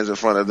their hands in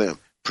front of them,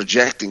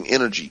 projecting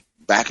energy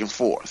back and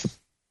forth.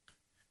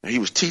 And he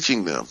was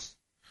teaching them,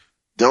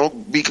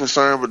 don't be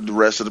concerned with the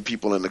rest of the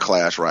people in the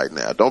class right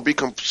now. Don't be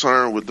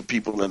concerned with the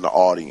people in the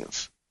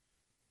audience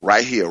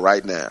right here,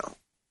 right now.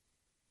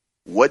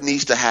 What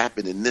needs to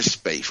happen in this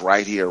space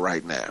right here,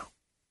 right now?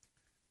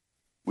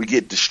 We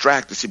get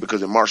distracted. See,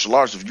 because in martial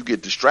arts, if you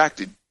get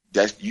distracted,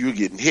 you're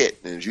getting hit.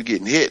 And if you're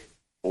getting hit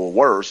or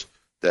worse,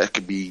 that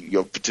could be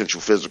your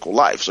potential physical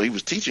life. So he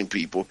was teaching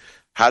people,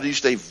 how do you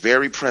stay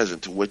very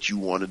present to what you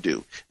want to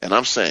do? And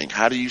I'm saying,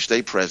 how do you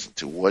stay present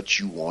to what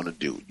you want to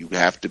do? You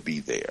have to be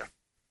there.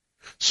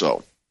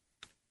 So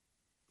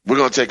we're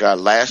going to take our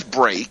last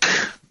break,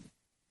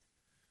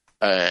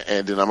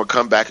 and then I'm going to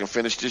come back and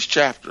finish this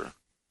chapter.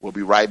 We'll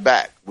be right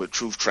back with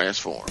Truth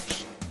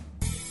Transforms.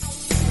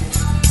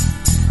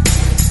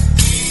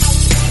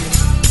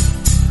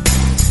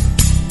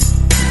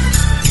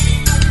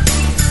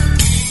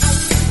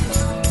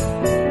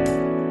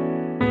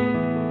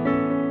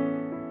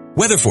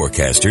 Weather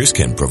forecasters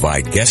can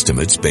provide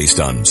guesstimates based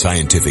on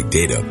scientific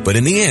data, but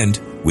in the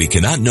end, we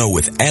cannot know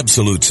with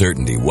absolute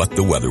certainty what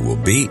the weather will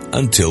be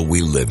until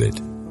we live it.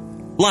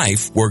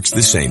 Life works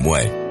the same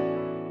way.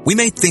 We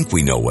may think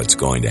we know what's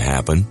going to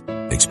happen,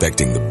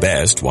 expecting the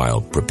best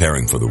while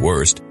preparing for the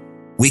worst.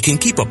 We can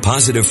keep a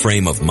positive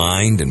frame of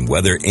mind and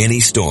weather any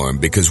storm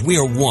because we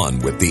are one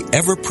with the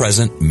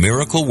ever-present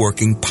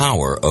miracle-working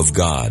power of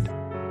God.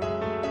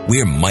 We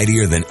are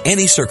mightier than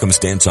any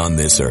circumstance on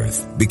this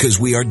earth because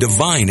we are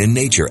divine in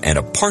nature and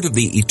a part of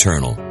the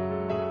eternal.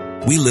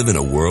 We live in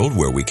a world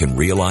where we can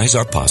realize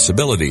our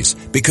possibilities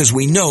because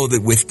we know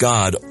that with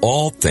God,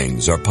 all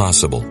things are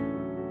possible.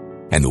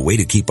 And the way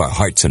to keep our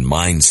hearts and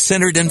minds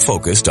centered and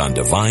focused on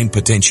divine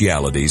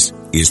potentialities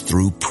is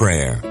through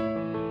prayer.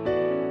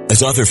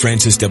 As author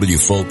Frances W.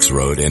 Folks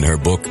wrote in her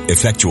book,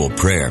 Effectual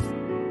Prayer,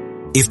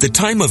 if the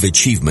time of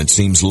achievement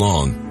seems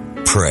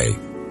long, pray.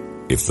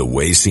 If the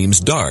way seems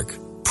dark,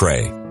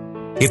 pray.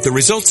 If the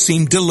results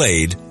seem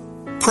delayed,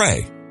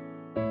 pray.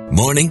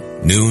 Morning,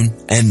 noon,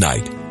 and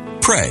night.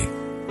 Pray.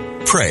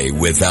 Pray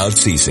without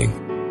ceasing.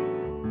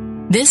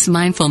 This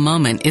mindful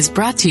moment is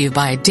brought to you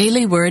by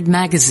Daily Word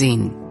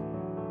magazine.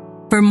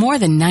 For more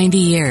than 90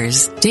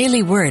 years,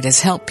 Daily Word has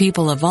helped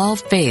people of all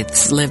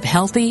faiths live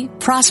healthy,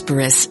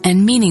 prosperous,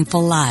 and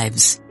meaningful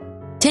lives.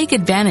 Take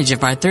advantage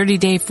of our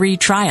 30-day free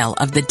trial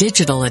of the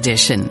digital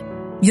edition.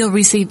 You'll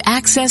receive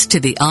access to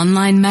the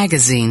online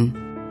magazine,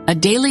 a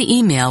daily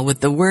email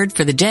with the word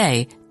for the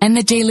day, and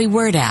the Daily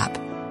Word app.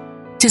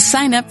 To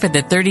sign up for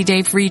the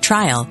 30-day free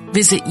trial,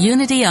 visit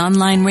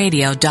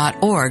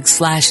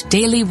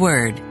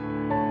unityonlineradio.org/dailyword.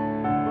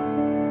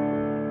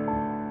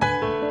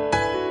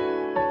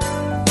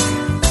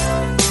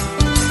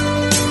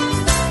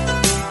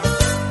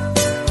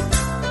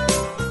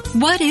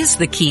 What is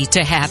the key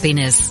to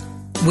happiness?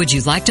 Would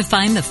you like to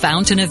find the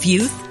fountain of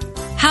youth?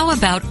 How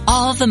about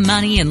all the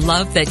money and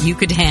love that you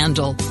could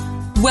handle?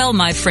 Well,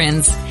 my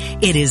friends,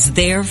 it is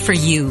there for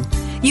you.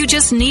 You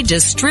just need to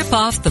strip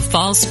off the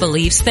false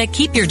beliefs that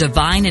keep your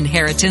divine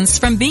inheritance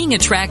from being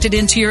attracted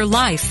into your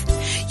life.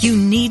 You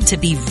need to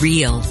be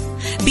real.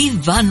 Be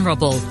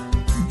vulnerable.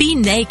 Be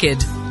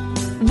naked.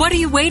 What are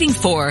you waiting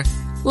for?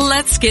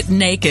 Let's get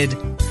naked.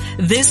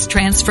 This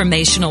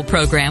transformational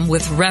program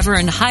with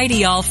Reverend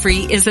Heidi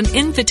Allfrey is an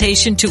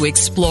invitation to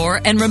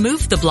explore and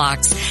remove the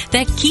blocks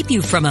that keep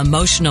you from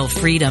emotional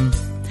freedom.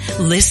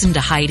 Listen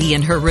to Heidi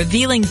and her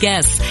revealing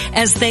guests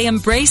as they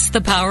embrace the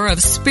power of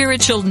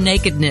spiritual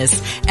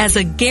nakedness as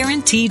a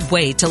guaranteed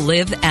way to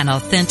live an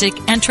authentic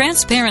and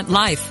transparent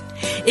life.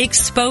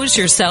 Expose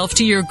yourself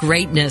to your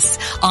greatness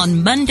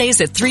on Mondays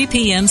at 3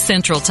 p.m.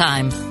 Central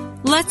Time.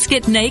 Let's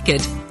get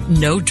naked.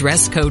 No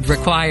dress code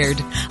required.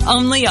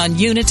 Only on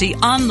Unity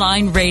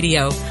Online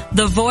Radio,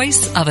 the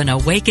voice of an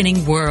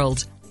awakening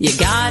world. You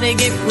gotta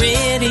get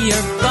rid of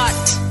your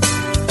butt.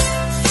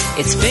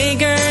 It's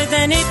bigger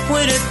than it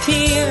would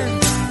appear.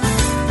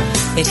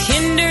 It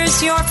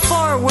hinders your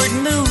forward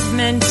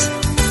movement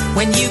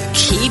when you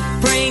keep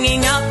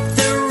bringing up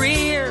the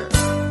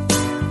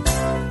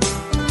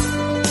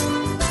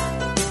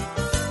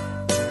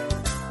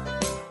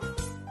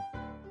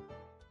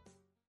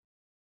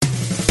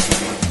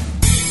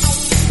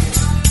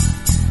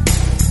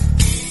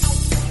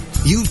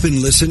You've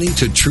been listening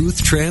to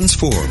Truth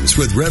Transforms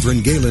with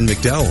Reverend Galen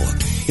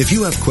McDowell. If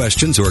you have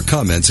questions or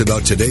comments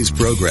about today's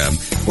program,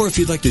 or if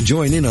you'd like to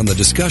join in on the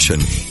discussion,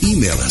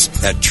 email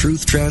us at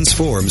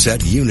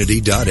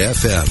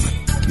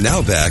truthtransforms@unity.fm.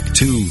 Now back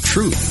to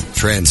Truth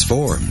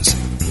Transforms.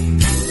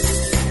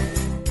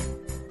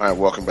 All right,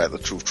 welcome back to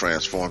Truth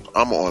Transforms.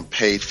 I'm on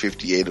page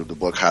 58 of the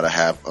book, How to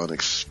Have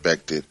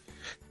Unexpected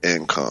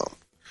Income.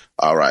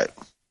 All right.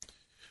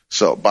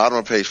 So, bottom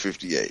of page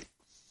 58.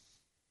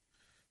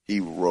 He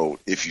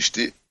wrote, if you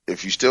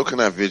still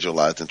cannot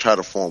visualize, then try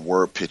to form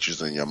word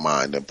pictures in your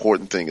mind. The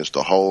important thing is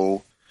to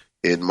hold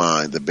in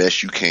mind the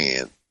best you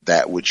can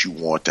that which you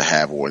want to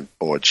have or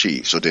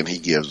achieve. So then he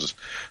gives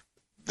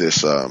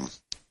this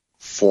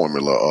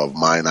formula of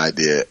mind,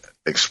 idea,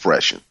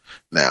 expression.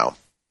 Now,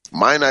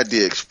 mind,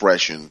 idea,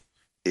 expression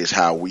is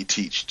how we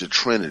teach the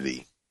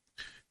Trinity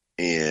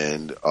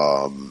in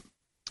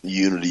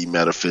Unity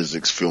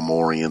Metaphysics,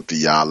 Fillmorian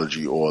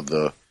theology, or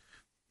the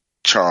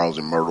Charles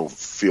and Myrtle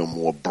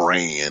Fillmore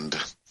brand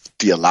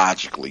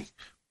theologically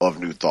of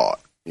New Thought.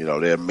 You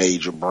know, they're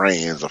major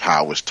brands of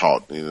how it's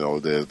taught. You know,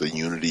 the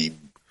Unity,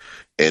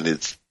 and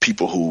it's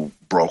people who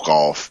broke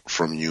off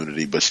from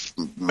Unity, but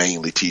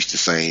mainly teach the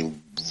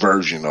same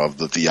version of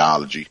the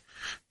theology.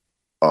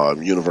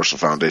 Universal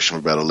Foundation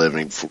for Better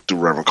Living through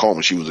Reverend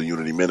Coleman. She was a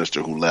Unity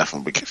minister who left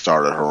and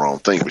started her own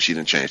thing, but she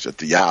didn't change the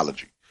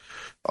theology.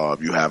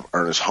 You have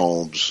Ernest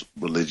Holmes'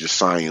 Religious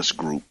Science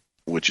Group,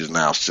 which is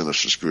now Centers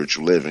for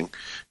Spiritual Living.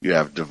 You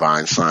have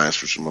Divine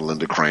Science, which is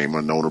Melinda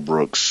Kramer, Nona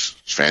Brooks,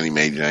 Fannie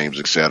Mae James,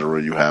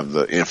 etc. You have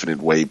the Infinite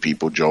Way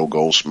people, Joe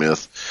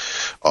Goldsmith,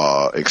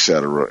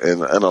 etc.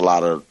 And a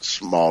lot of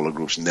smaller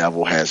groups.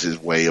 Neville has his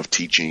way of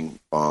teaching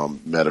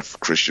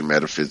Christian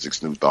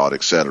metaphysics, New Thought,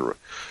 etc.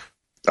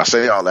 I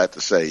say all that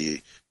to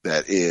say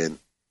that in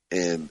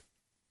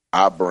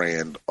our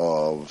brand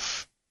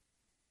of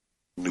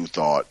New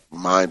Thought,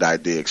 mind,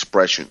 idea,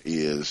 expression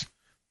is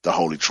the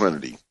Holy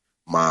Trinity.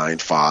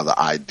 Mind, Father,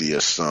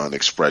 idea, Son,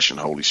 expression,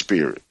 Holy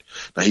Spirit.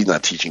 Now, he's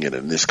not teaching it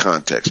in this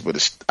context, but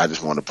I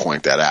just want to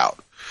point that out.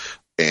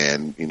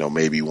 And, you know,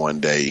 maybe one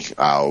day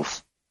I'll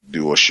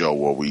do a show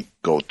where we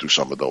go through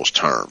some of those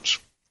terms.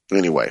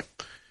 Anyway,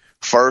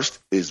 first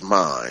is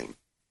mind,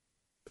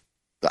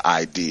 the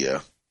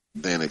idea,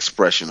 then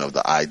expression of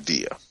the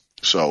idea.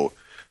 So,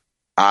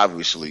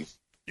 obviously,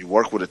 you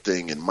work with a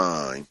thing in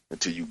mind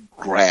until you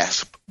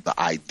grasp the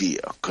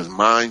idea, because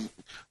a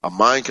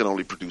mind can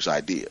only produce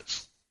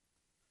ideas.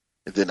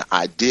 And then the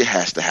idea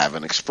has to have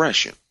an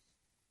expression.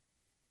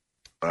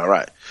 All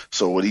right.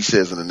 So what he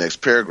says in the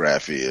next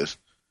paragraph is,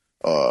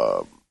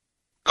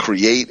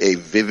 create a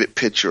vivid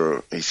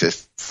picture. He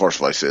says, first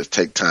of all, he says,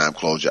 take time,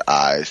 close your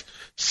eyes,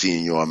 see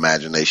in your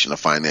imagination a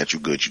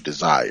financial good you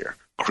desire.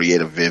 Create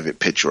a vivid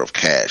picture of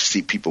cash.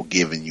 See people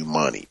giving you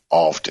money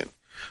often.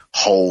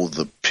 Hold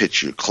the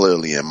picture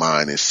clearly in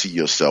mind and see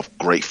yourself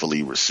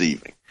gratefully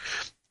receiving.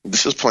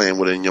 This is playing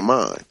within your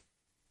mind.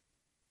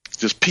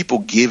 Just people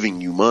giving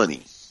you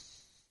money.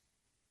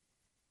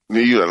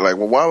 You're like,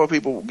 well, why would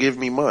people give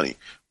me money?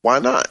 Why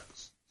not?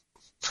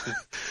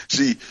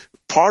 See,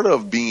 part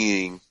of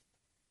being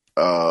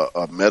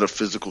a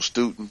metaphysical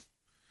student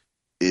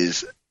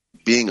is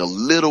being a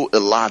little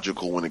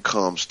illogical when it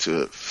comes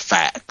to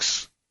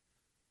facts.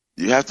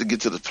 You have to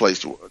get to the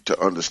place to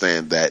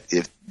understand that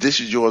if this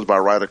is yours by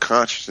right of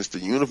consciousness, the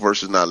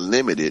universe is not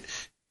limited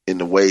in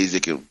the ways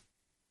it can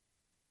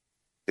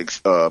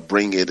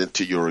bring it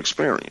into your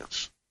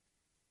experience.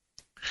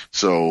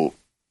 So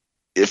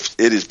if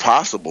it is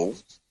possible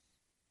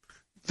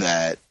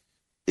that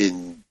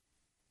in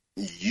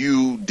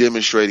you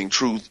demonstrating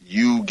truth,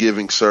 you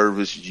giving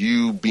service,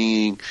 you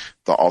being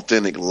the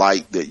authentic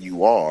light that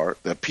you are,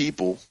 that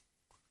people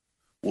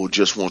will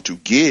just want to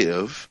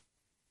give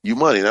you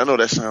money. And I know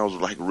that sounds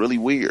like really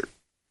weird,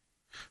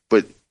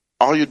 but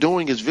all you're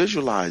doing is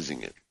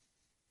visualizing it.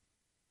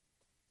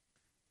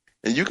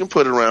 And you can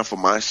put it around for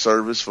my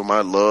service, for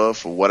my love,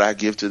 for what I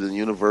give to the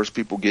universe.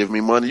 People give me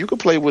money. You can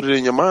play with it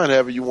in your mind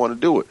however you want to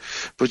do it.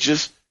 But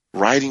just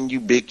writing you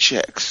big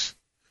checks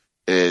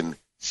and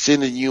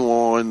sending you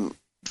on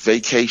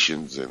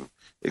vacations and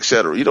et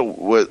cetera. You know,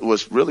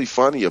 what's really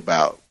funny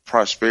about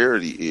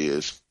prosperity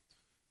is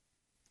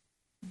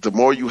the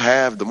more you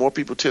have, the more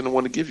people tend to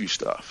want to give you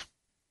stuff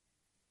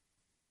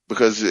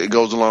because it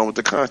goes along with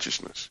the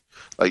consciousness.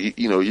 Like,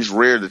 you know, it's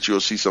rare that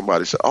you'll see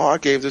somebody say, oh, I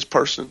gave this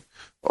person,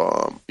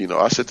 you know,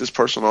 I sent this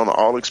person on an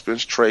all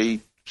expense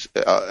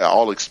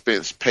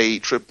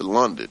paid trip to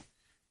London.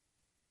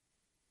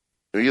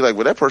 And you're like,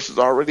 well, that person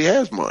already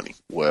has money.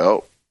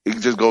 Well, it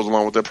just goes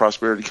along with their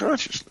prosperity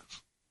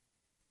consciousness.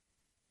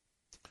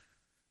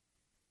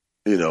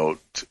 You know,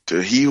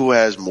 to he who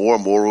has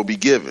more will be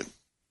given.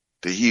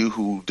 To he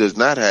who does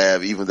not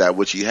have, even that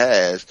which he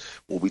has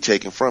will be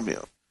taken from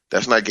him.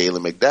 That's not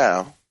Galen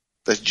McDowell.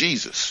 That's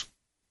Jesus.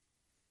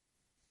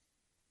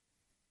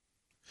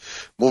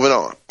 Moving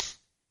on.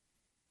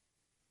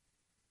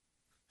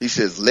 He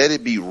says, let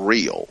it be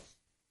real.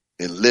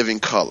 in living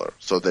color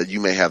so that you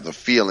may have the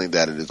feeling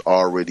that it is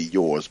already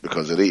yours,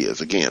 because it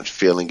is. Again,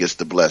 feeling is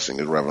the blessing,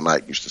 as Reverend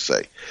Knight used to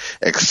say.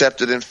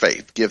 Accept it in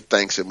faith. Give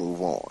thanks and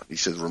move on. He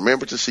says,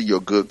 remember to see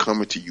your good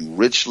coming to you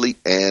richly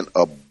and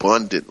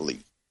abundantly.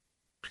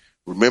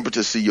 Remember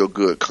to see your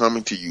good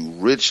coming to you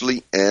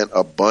richly and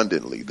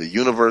abundantly. The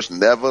universe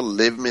never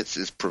limits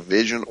its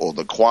provision or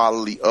the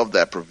quality of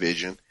that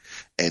provision,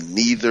 and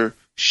neither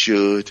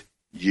should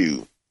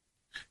you.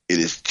 It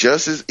is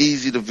just as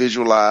easy to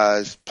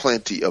visualize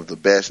plenty of the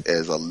best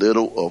as a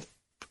little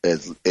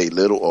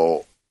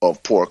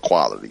of poor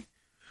quality.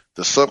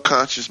 The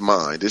subconscious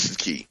mind, this is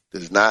key,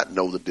 does not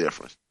know the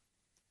difference.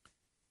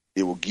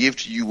 It will give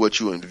to you what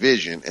you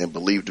envision and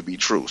believe to be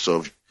true.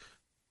 So,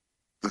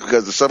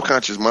 because the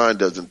subconscious mind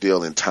doesn't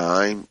deal in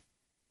time,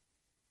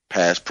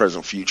 past,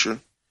 present, future,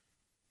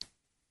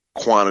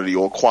 quantity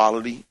or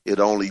quality. It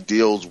only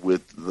deals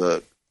with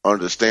the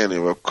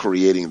understanding of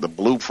creating the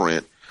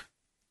blueprint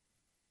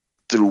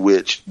through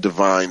which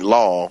divine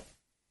law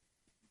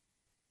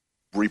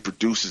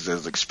reproduces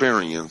as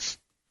experience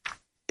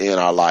in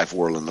our life,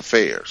 world, and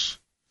affairs.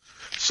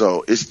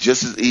 So it's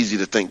just as easy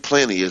to think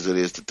plenty as it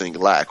is to think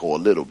lack or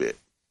a little bit.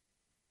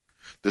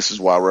 This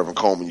is why Reverend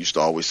Coleman used to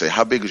always say,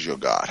 how big is your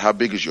God? How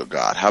big is your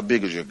God? How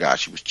big is your God?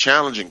 She was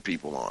challenging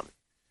people on it.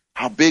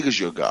 How big is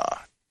your God?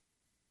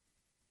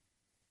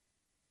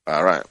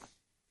 All right.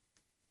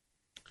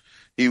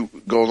 He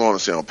goes on to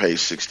say on page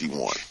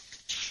 61,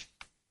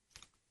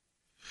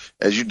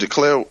 as you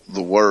declare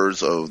the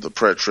words of the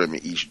prayer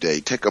treatment each day,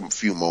 take a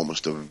few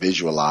moments to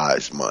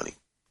visualize money.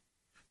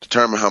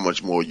 Determine how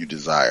much more you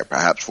desire,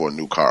 perhaps for a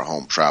new car,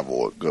 home, travel,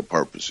 or good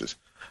purposes.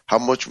 How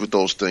much would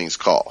those things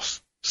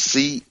cost?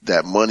 See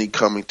that money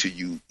coming to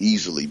you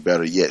easily.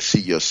 Better yet, see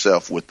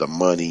yourself with the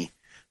money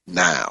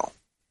now.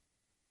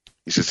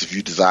 He says, if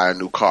you desire a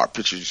new car,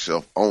 picture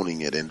yourself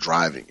owning it and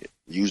driving it.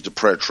 Use the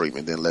prayer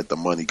treatment, then let the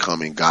money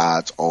come in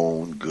God's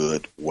own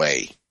good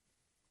way.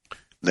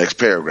 Next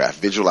paragraph,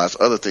 visualize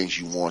other things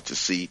you want to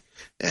see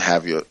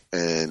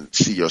and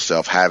see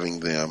yourself having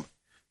them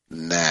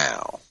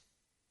now.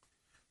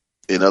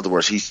 In other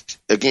words,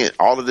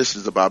 all of this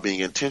is about being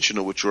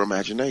intentional with your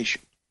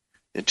imagination,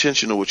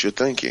 intentional with your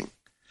thinking,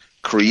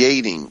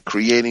 creating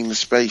the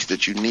space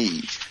that you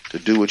need to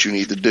do what you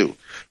need to do.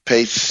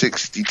 Page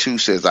 62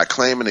 says, I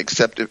claim and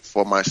accept it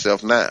for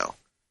myself now.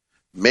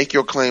 Make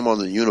your claim on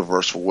the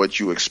universe for what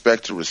you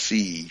expect to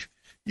receive.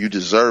 You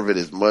deserve it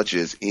as much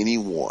as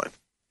anyone.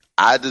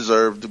 I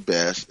deserve the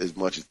best as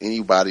much as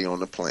anybody on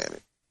the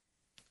planet.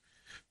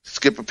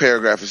 Skip a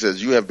paragraph. It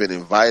says, you have been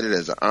invited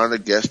as an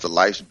honored guest to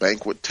life's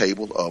banquet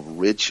table of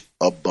rich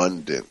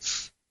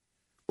abundance.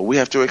 But we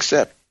have to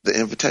accept the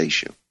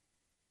invitation.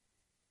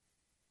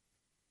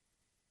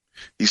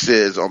 He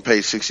says on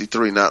page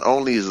 63, not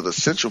only is it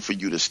essential for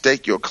you to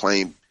stake your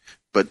claim,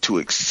 but to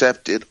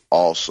accept it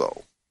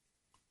also.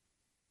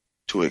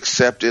 To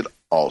accept it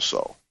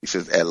also. He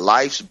says, at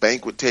life's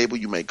banquet table,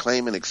 you may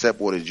claim and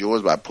accept what is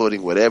yours by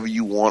putting whatever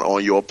you want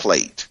on your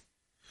plate.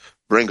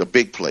 Bring a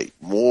big plate.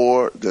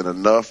 More than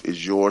enough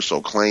is yours,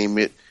 so claim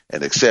it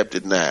and accept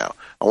it now.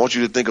 I want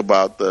you to think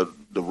about the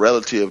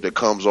relative that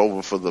comes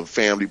over for the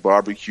family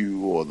barbecue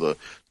or the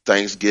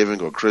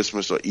Thanksgiving or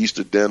Christmas or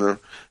Easter dinner,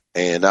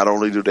 and not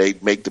only do they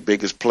make the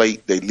biggest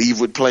plate, they leave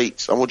with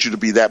plates. I want you to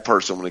be that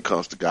person when it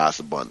comes to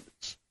God's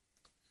abundance.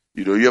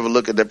 You know, you ever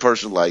look at that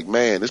person like,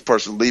 man, this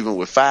person leaving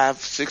with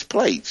 5-6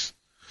 plates.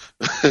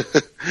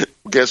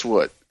 Guess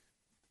what?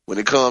 When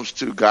it comes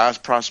to God's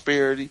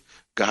prosperity,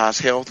 God's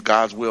health,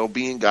 God's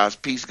well-being, God's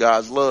peace,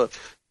 God's love,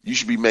 you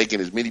should be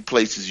making as many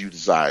plates as you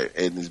desire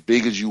and as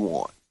big as you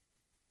want.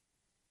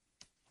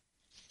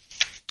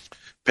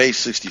 Page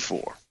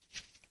 64.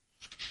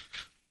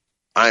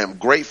 I am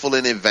grateful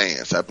in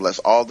advance. I bless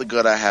all the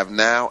good I have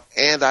now,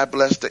 and I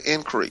bless the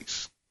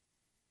increase.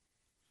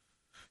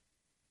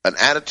 An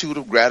attitude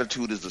of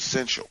gratitude is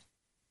essential.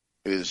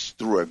 It is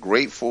through a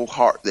grateful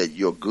heart that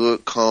your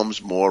good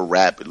comes more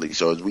rapidly.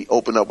 So as we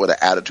open up with an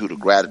attitude of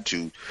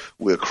gratitude,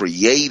 we're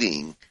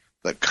creating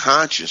the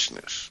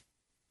consciousness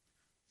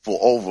for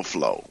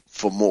overflow,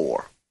 for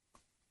more.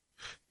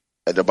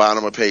 At the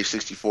bottom of page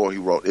 64, he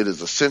wrote, it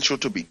is essential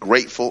to be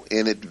grateful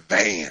in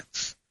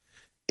advance.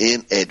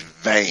 In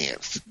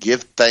advance.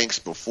 Give thanks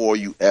before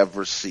you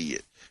ever see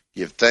it.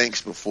 Give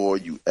thanks before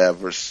you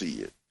ever see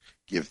it.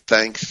 Give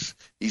thanks.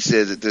 He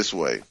says it this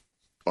way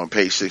on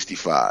page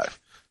 65.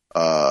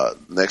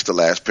 Next to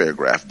last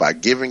paragraph. By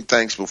giving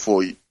thanks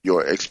before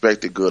your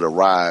expected good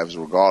arrives,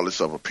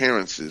 regardless of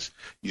appearances,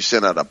 you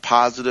send out a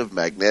positive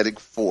magnetic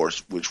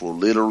force which will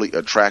literally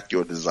attract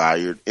your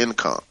desired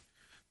income.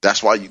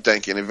 That's why you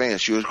thank in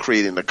advance. You're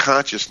creating a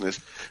consciousness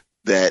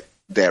that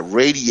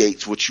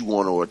radiates what you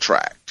want to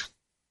attract.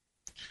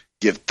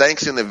 Give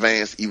thanks in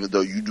advance even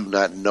though you do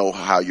not know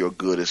how your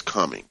good is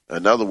coming.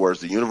 In other words,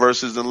 the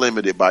universe isn't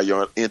limited by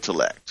your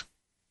intellect.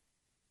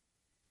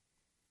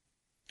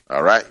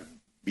 All right?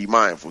 Be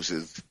mindful. It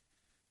says,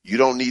 you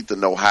don't need to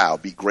know how.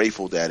 Be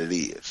grateful that it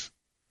is.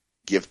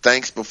 Give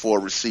thanks before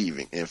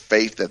receiving in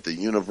faith that the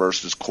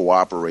universe is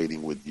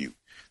cooperating with you.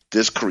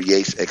 This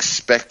creates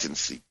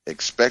expectancy.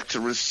 Expect to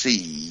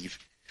receive,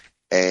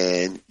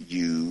 and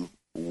you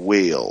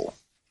will.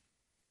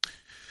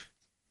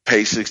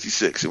 Page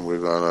 66,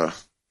 and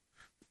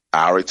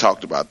I already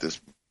talked about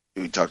this.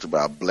 We talked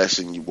about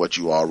blessing you what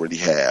you already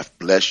have.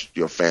 Bless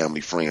your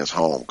family, friends,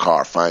 home,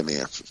 car,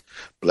 finances.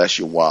 Bless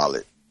your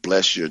wallet.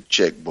 Bless your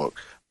checkbook.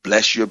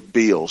 Bless your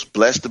bills.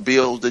 Bless the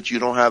bills that you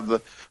don't have the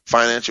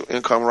financial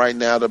income right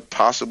now to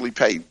possibly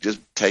pay. Just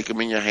take them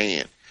in your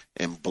hand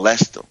and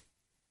bless them.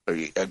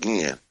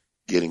 Again,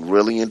 getting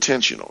really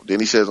intentional. Then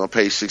he says on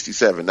page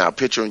 67, now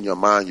picture in your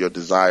mind your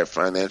desired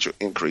financial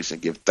increase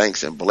and give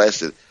thanks and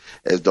bless it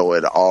as though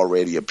it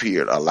already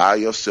appeared. Allow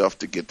yourself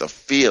to get the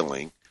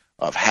feeling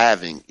of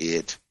having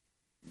it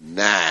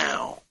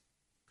now.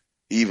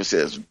 He even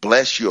says,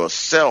 bless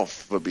yourself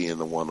for being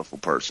a wonderful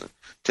person.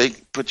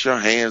 Put your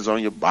hands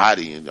on your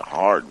body and your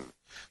heart and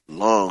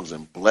lungs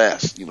and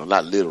bless,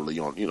 not literally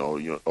on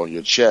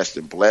your chest,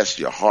 and bless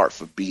your heart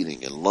for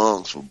beating and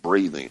lungs for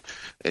breathing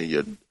and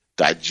your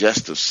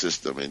digestive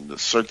system and the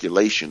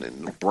circulation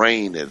and the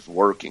brain that's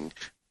working.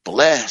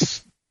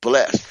 Bless.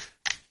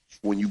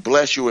 When you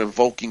bless, you're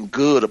invoking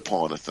good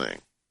upon a thing.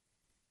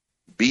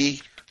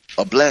 Be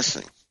a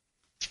blessing.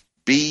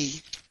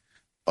 Be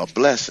a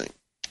blessing.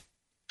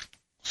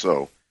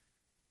 So,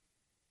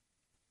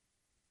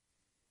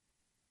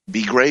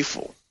 be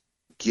grateful.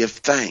 Give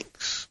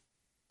thanks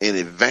in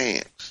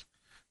advance.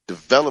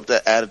 Develop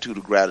that attitude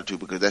of gratitude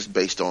because that's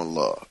based on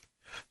love.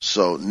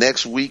 So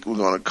next week we're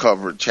going to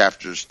cover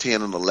chapters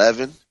 10 and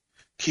 11.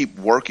 Keep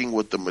working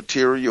with the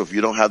material. If you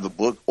don't have the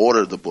book,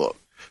 order the book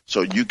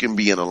so you can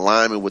be in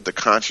alignment with the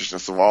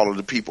consciousness of all of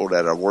the people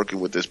that are working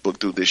with this book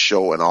through this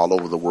show and all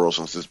over the world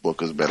since this book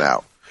has been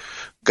out.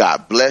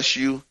 God bless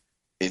you.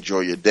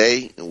 Enjoy your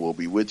day, and we'll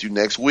be with you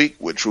next week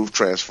with Truth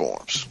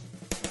Transforms.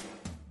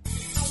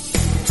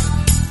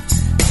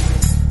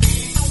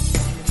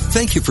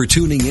 Thank you for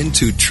tuning in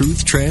to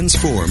Truth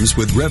Transforms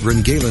with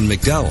Reverend Galen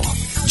McDowell.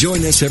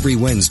 Join us every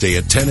Wednesday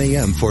at 10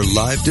 a.m. for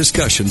live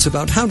discussions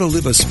about how to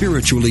live a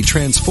spiritually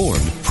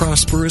transformed,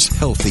 prosperous,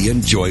 healthy,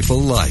 and joyful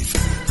life.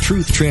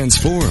 Truth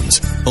Transforms,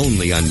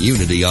 only on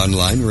Unity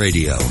Online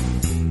Radio.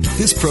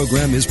 This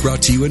program is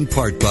brought to you in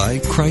part by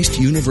Christ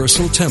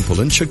Universal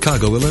Temple in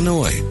Chicago,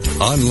 Illinois.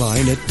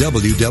 Online at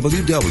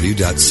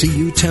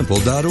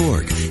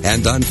www.cutemple.org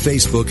and on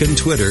Facebook and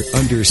Twitter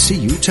under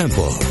CU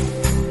Temple.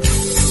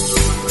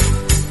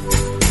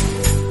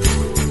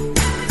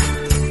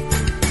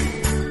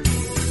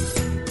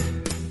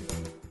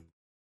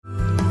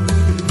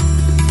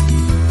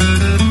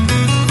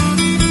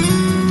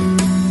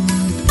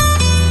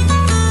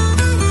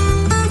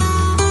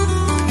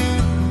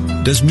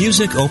 Does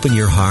music open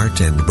your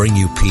heart and bring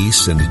you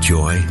peace and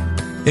joy?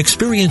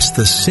 Experience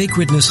the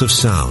sacredness of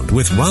sound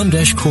with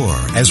Ramdesh Kaur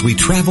as we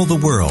travel the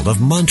world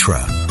of mantra,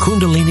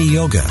 Kundalini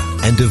Yoga,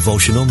 and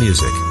devotional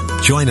music.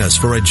 Join us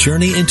for a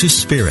journey into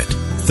spirit.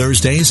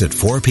 Thursdays at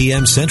 4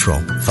 p.m.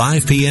 Central,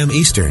 5 p.m.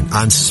 Eastern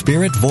on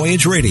Spirit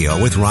Voyage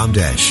Radio with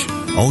Ramdesh.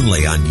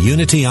 Only on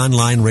Unity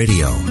Online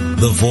Radio,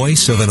 the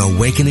voice of an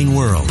awakening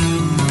world.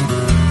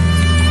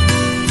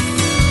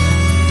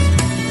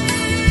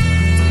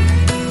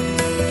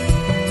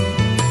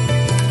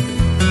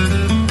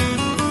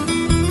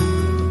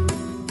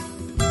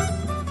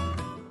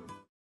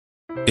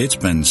 It's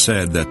been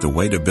said that the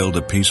way to build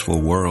a peaceful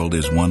world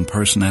is one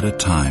person at a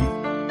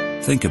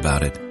time. Think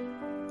about it.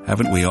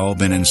 Haven't we all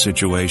been in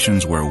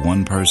situations where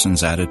one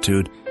person's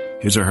attitude,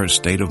 his or her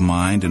state of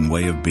mind and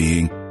way of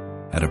being,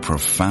 had a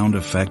profound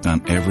effect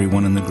on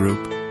everyone in the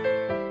group?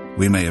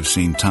 We may have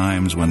seen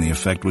times when the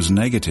effect was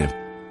negative,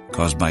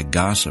 caused by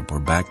gossip or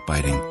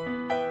backbiting.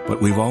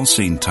 But we've all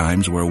seen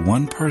times where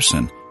one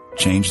person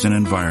changed an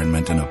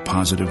environment in a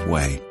positive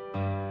way.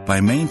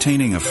 By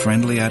maintaining a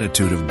friendly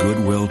attitude of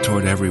goodwill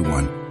toward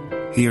everyone,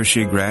 he or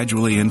she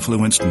gradually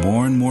influenced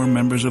more and more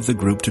members of the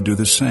group to do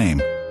the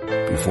same.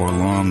 Before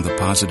long, the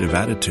positive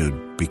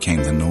attitude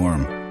became the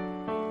norm.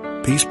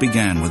 Peace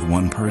began with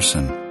one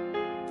person.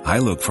 I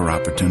look for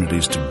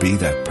opportunities to be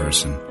that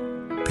person.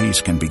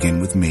 Peace can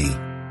begin with me.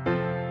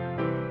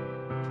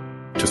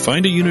 To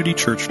find a Unity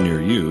Church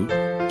near you,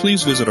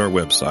 please visit our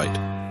website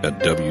at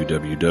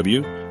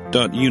www.unity.org.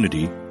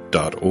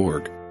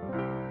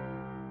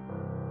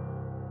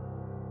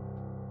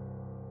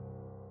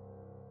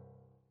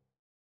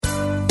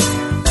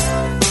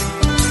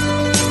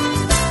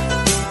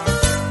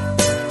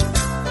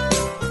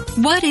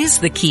 What is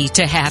the key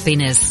to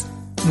happiness?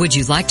 Would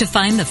you like to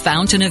find the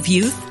fountain of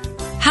youth?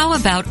 How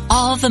about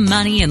all the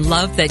money and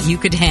love that you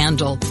could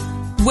handle?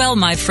 Well,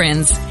 my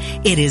friends,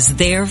 it is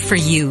there for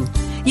you.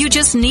 You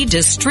just need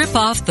to strip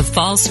off the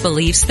false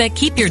beliefs that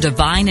keep your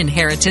divine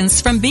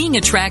inheritance from being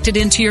attracted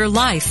into your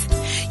life.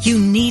 You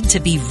need to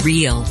be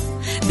real.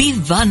 Be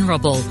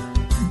vulnerable.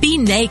 Be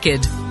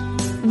naked.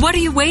 What are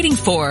you waiting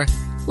for?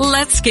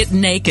 Let's get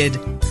naked.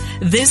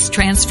 This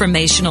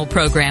transformational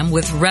program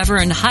with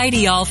Reverend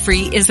Heidi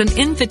Allfrey is an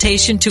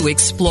invitation to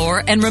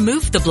explore and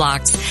remove the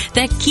blocks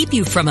that keep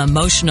you from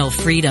emotional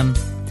freedom.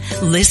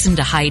 Listen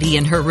to Heidi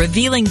and her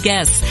revealing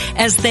guests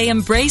as they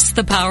embrace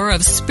the power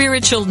of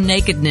spiritual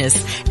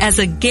nakedness as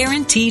a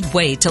guaranteed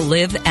way to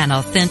live an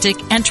authentic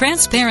and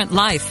transparent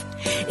life.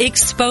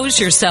 Expose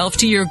yourself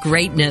to your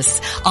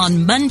greatness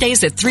on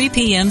Mondays at 3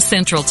 p.m.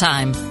 Central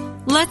Time.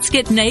 Let's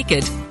get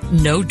naked.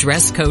 No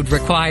dress code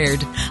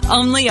required.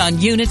 Only on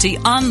Unity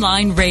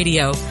Online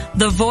Radio,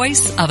 the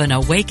voice of an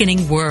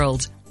awakening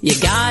world. You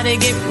gotta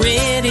get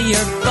rid of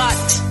your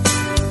butt.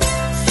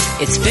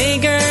 It's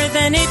bigger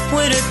than it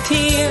would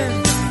appear.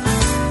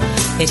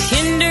 It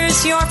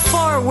hinders your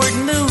forward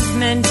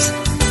movement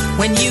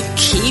when you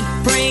keep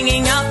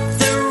bringing up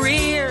the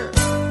rear.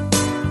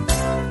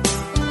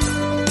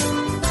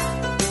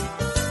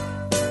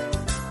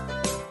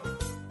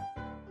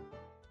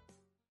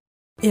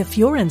 If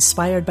you're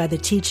inspired by the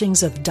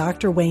teachings of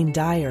Dr. Wayne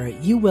Dyer,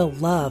 you will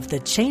love the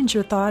Change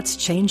Your Thoughts,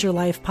 Change Your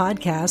Life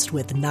podcast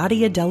with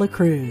Nadia Dela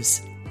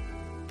Cruz.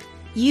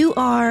 You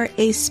are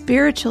a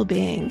spiritual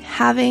being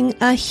having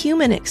a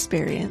human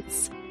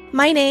experience.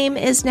 My name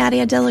is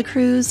Nadia Dela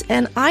Cruz,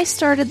 and I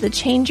started the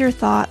Change Your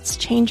Thoughts,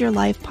 Change Your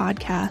Life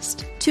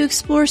podcast to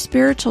explore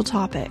spiritual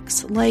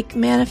topics like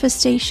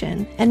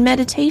manifestation and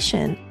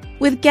meditation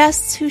with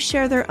guests who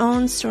share their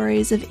own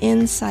stories of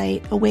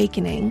insight,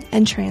 awakening,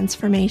 and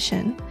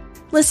transformation.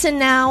 Listen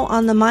now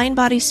on the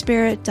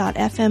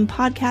mindbodyspirit.fm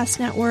podcast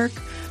network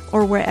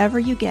or wherever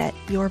you get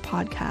your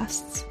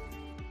podcasts.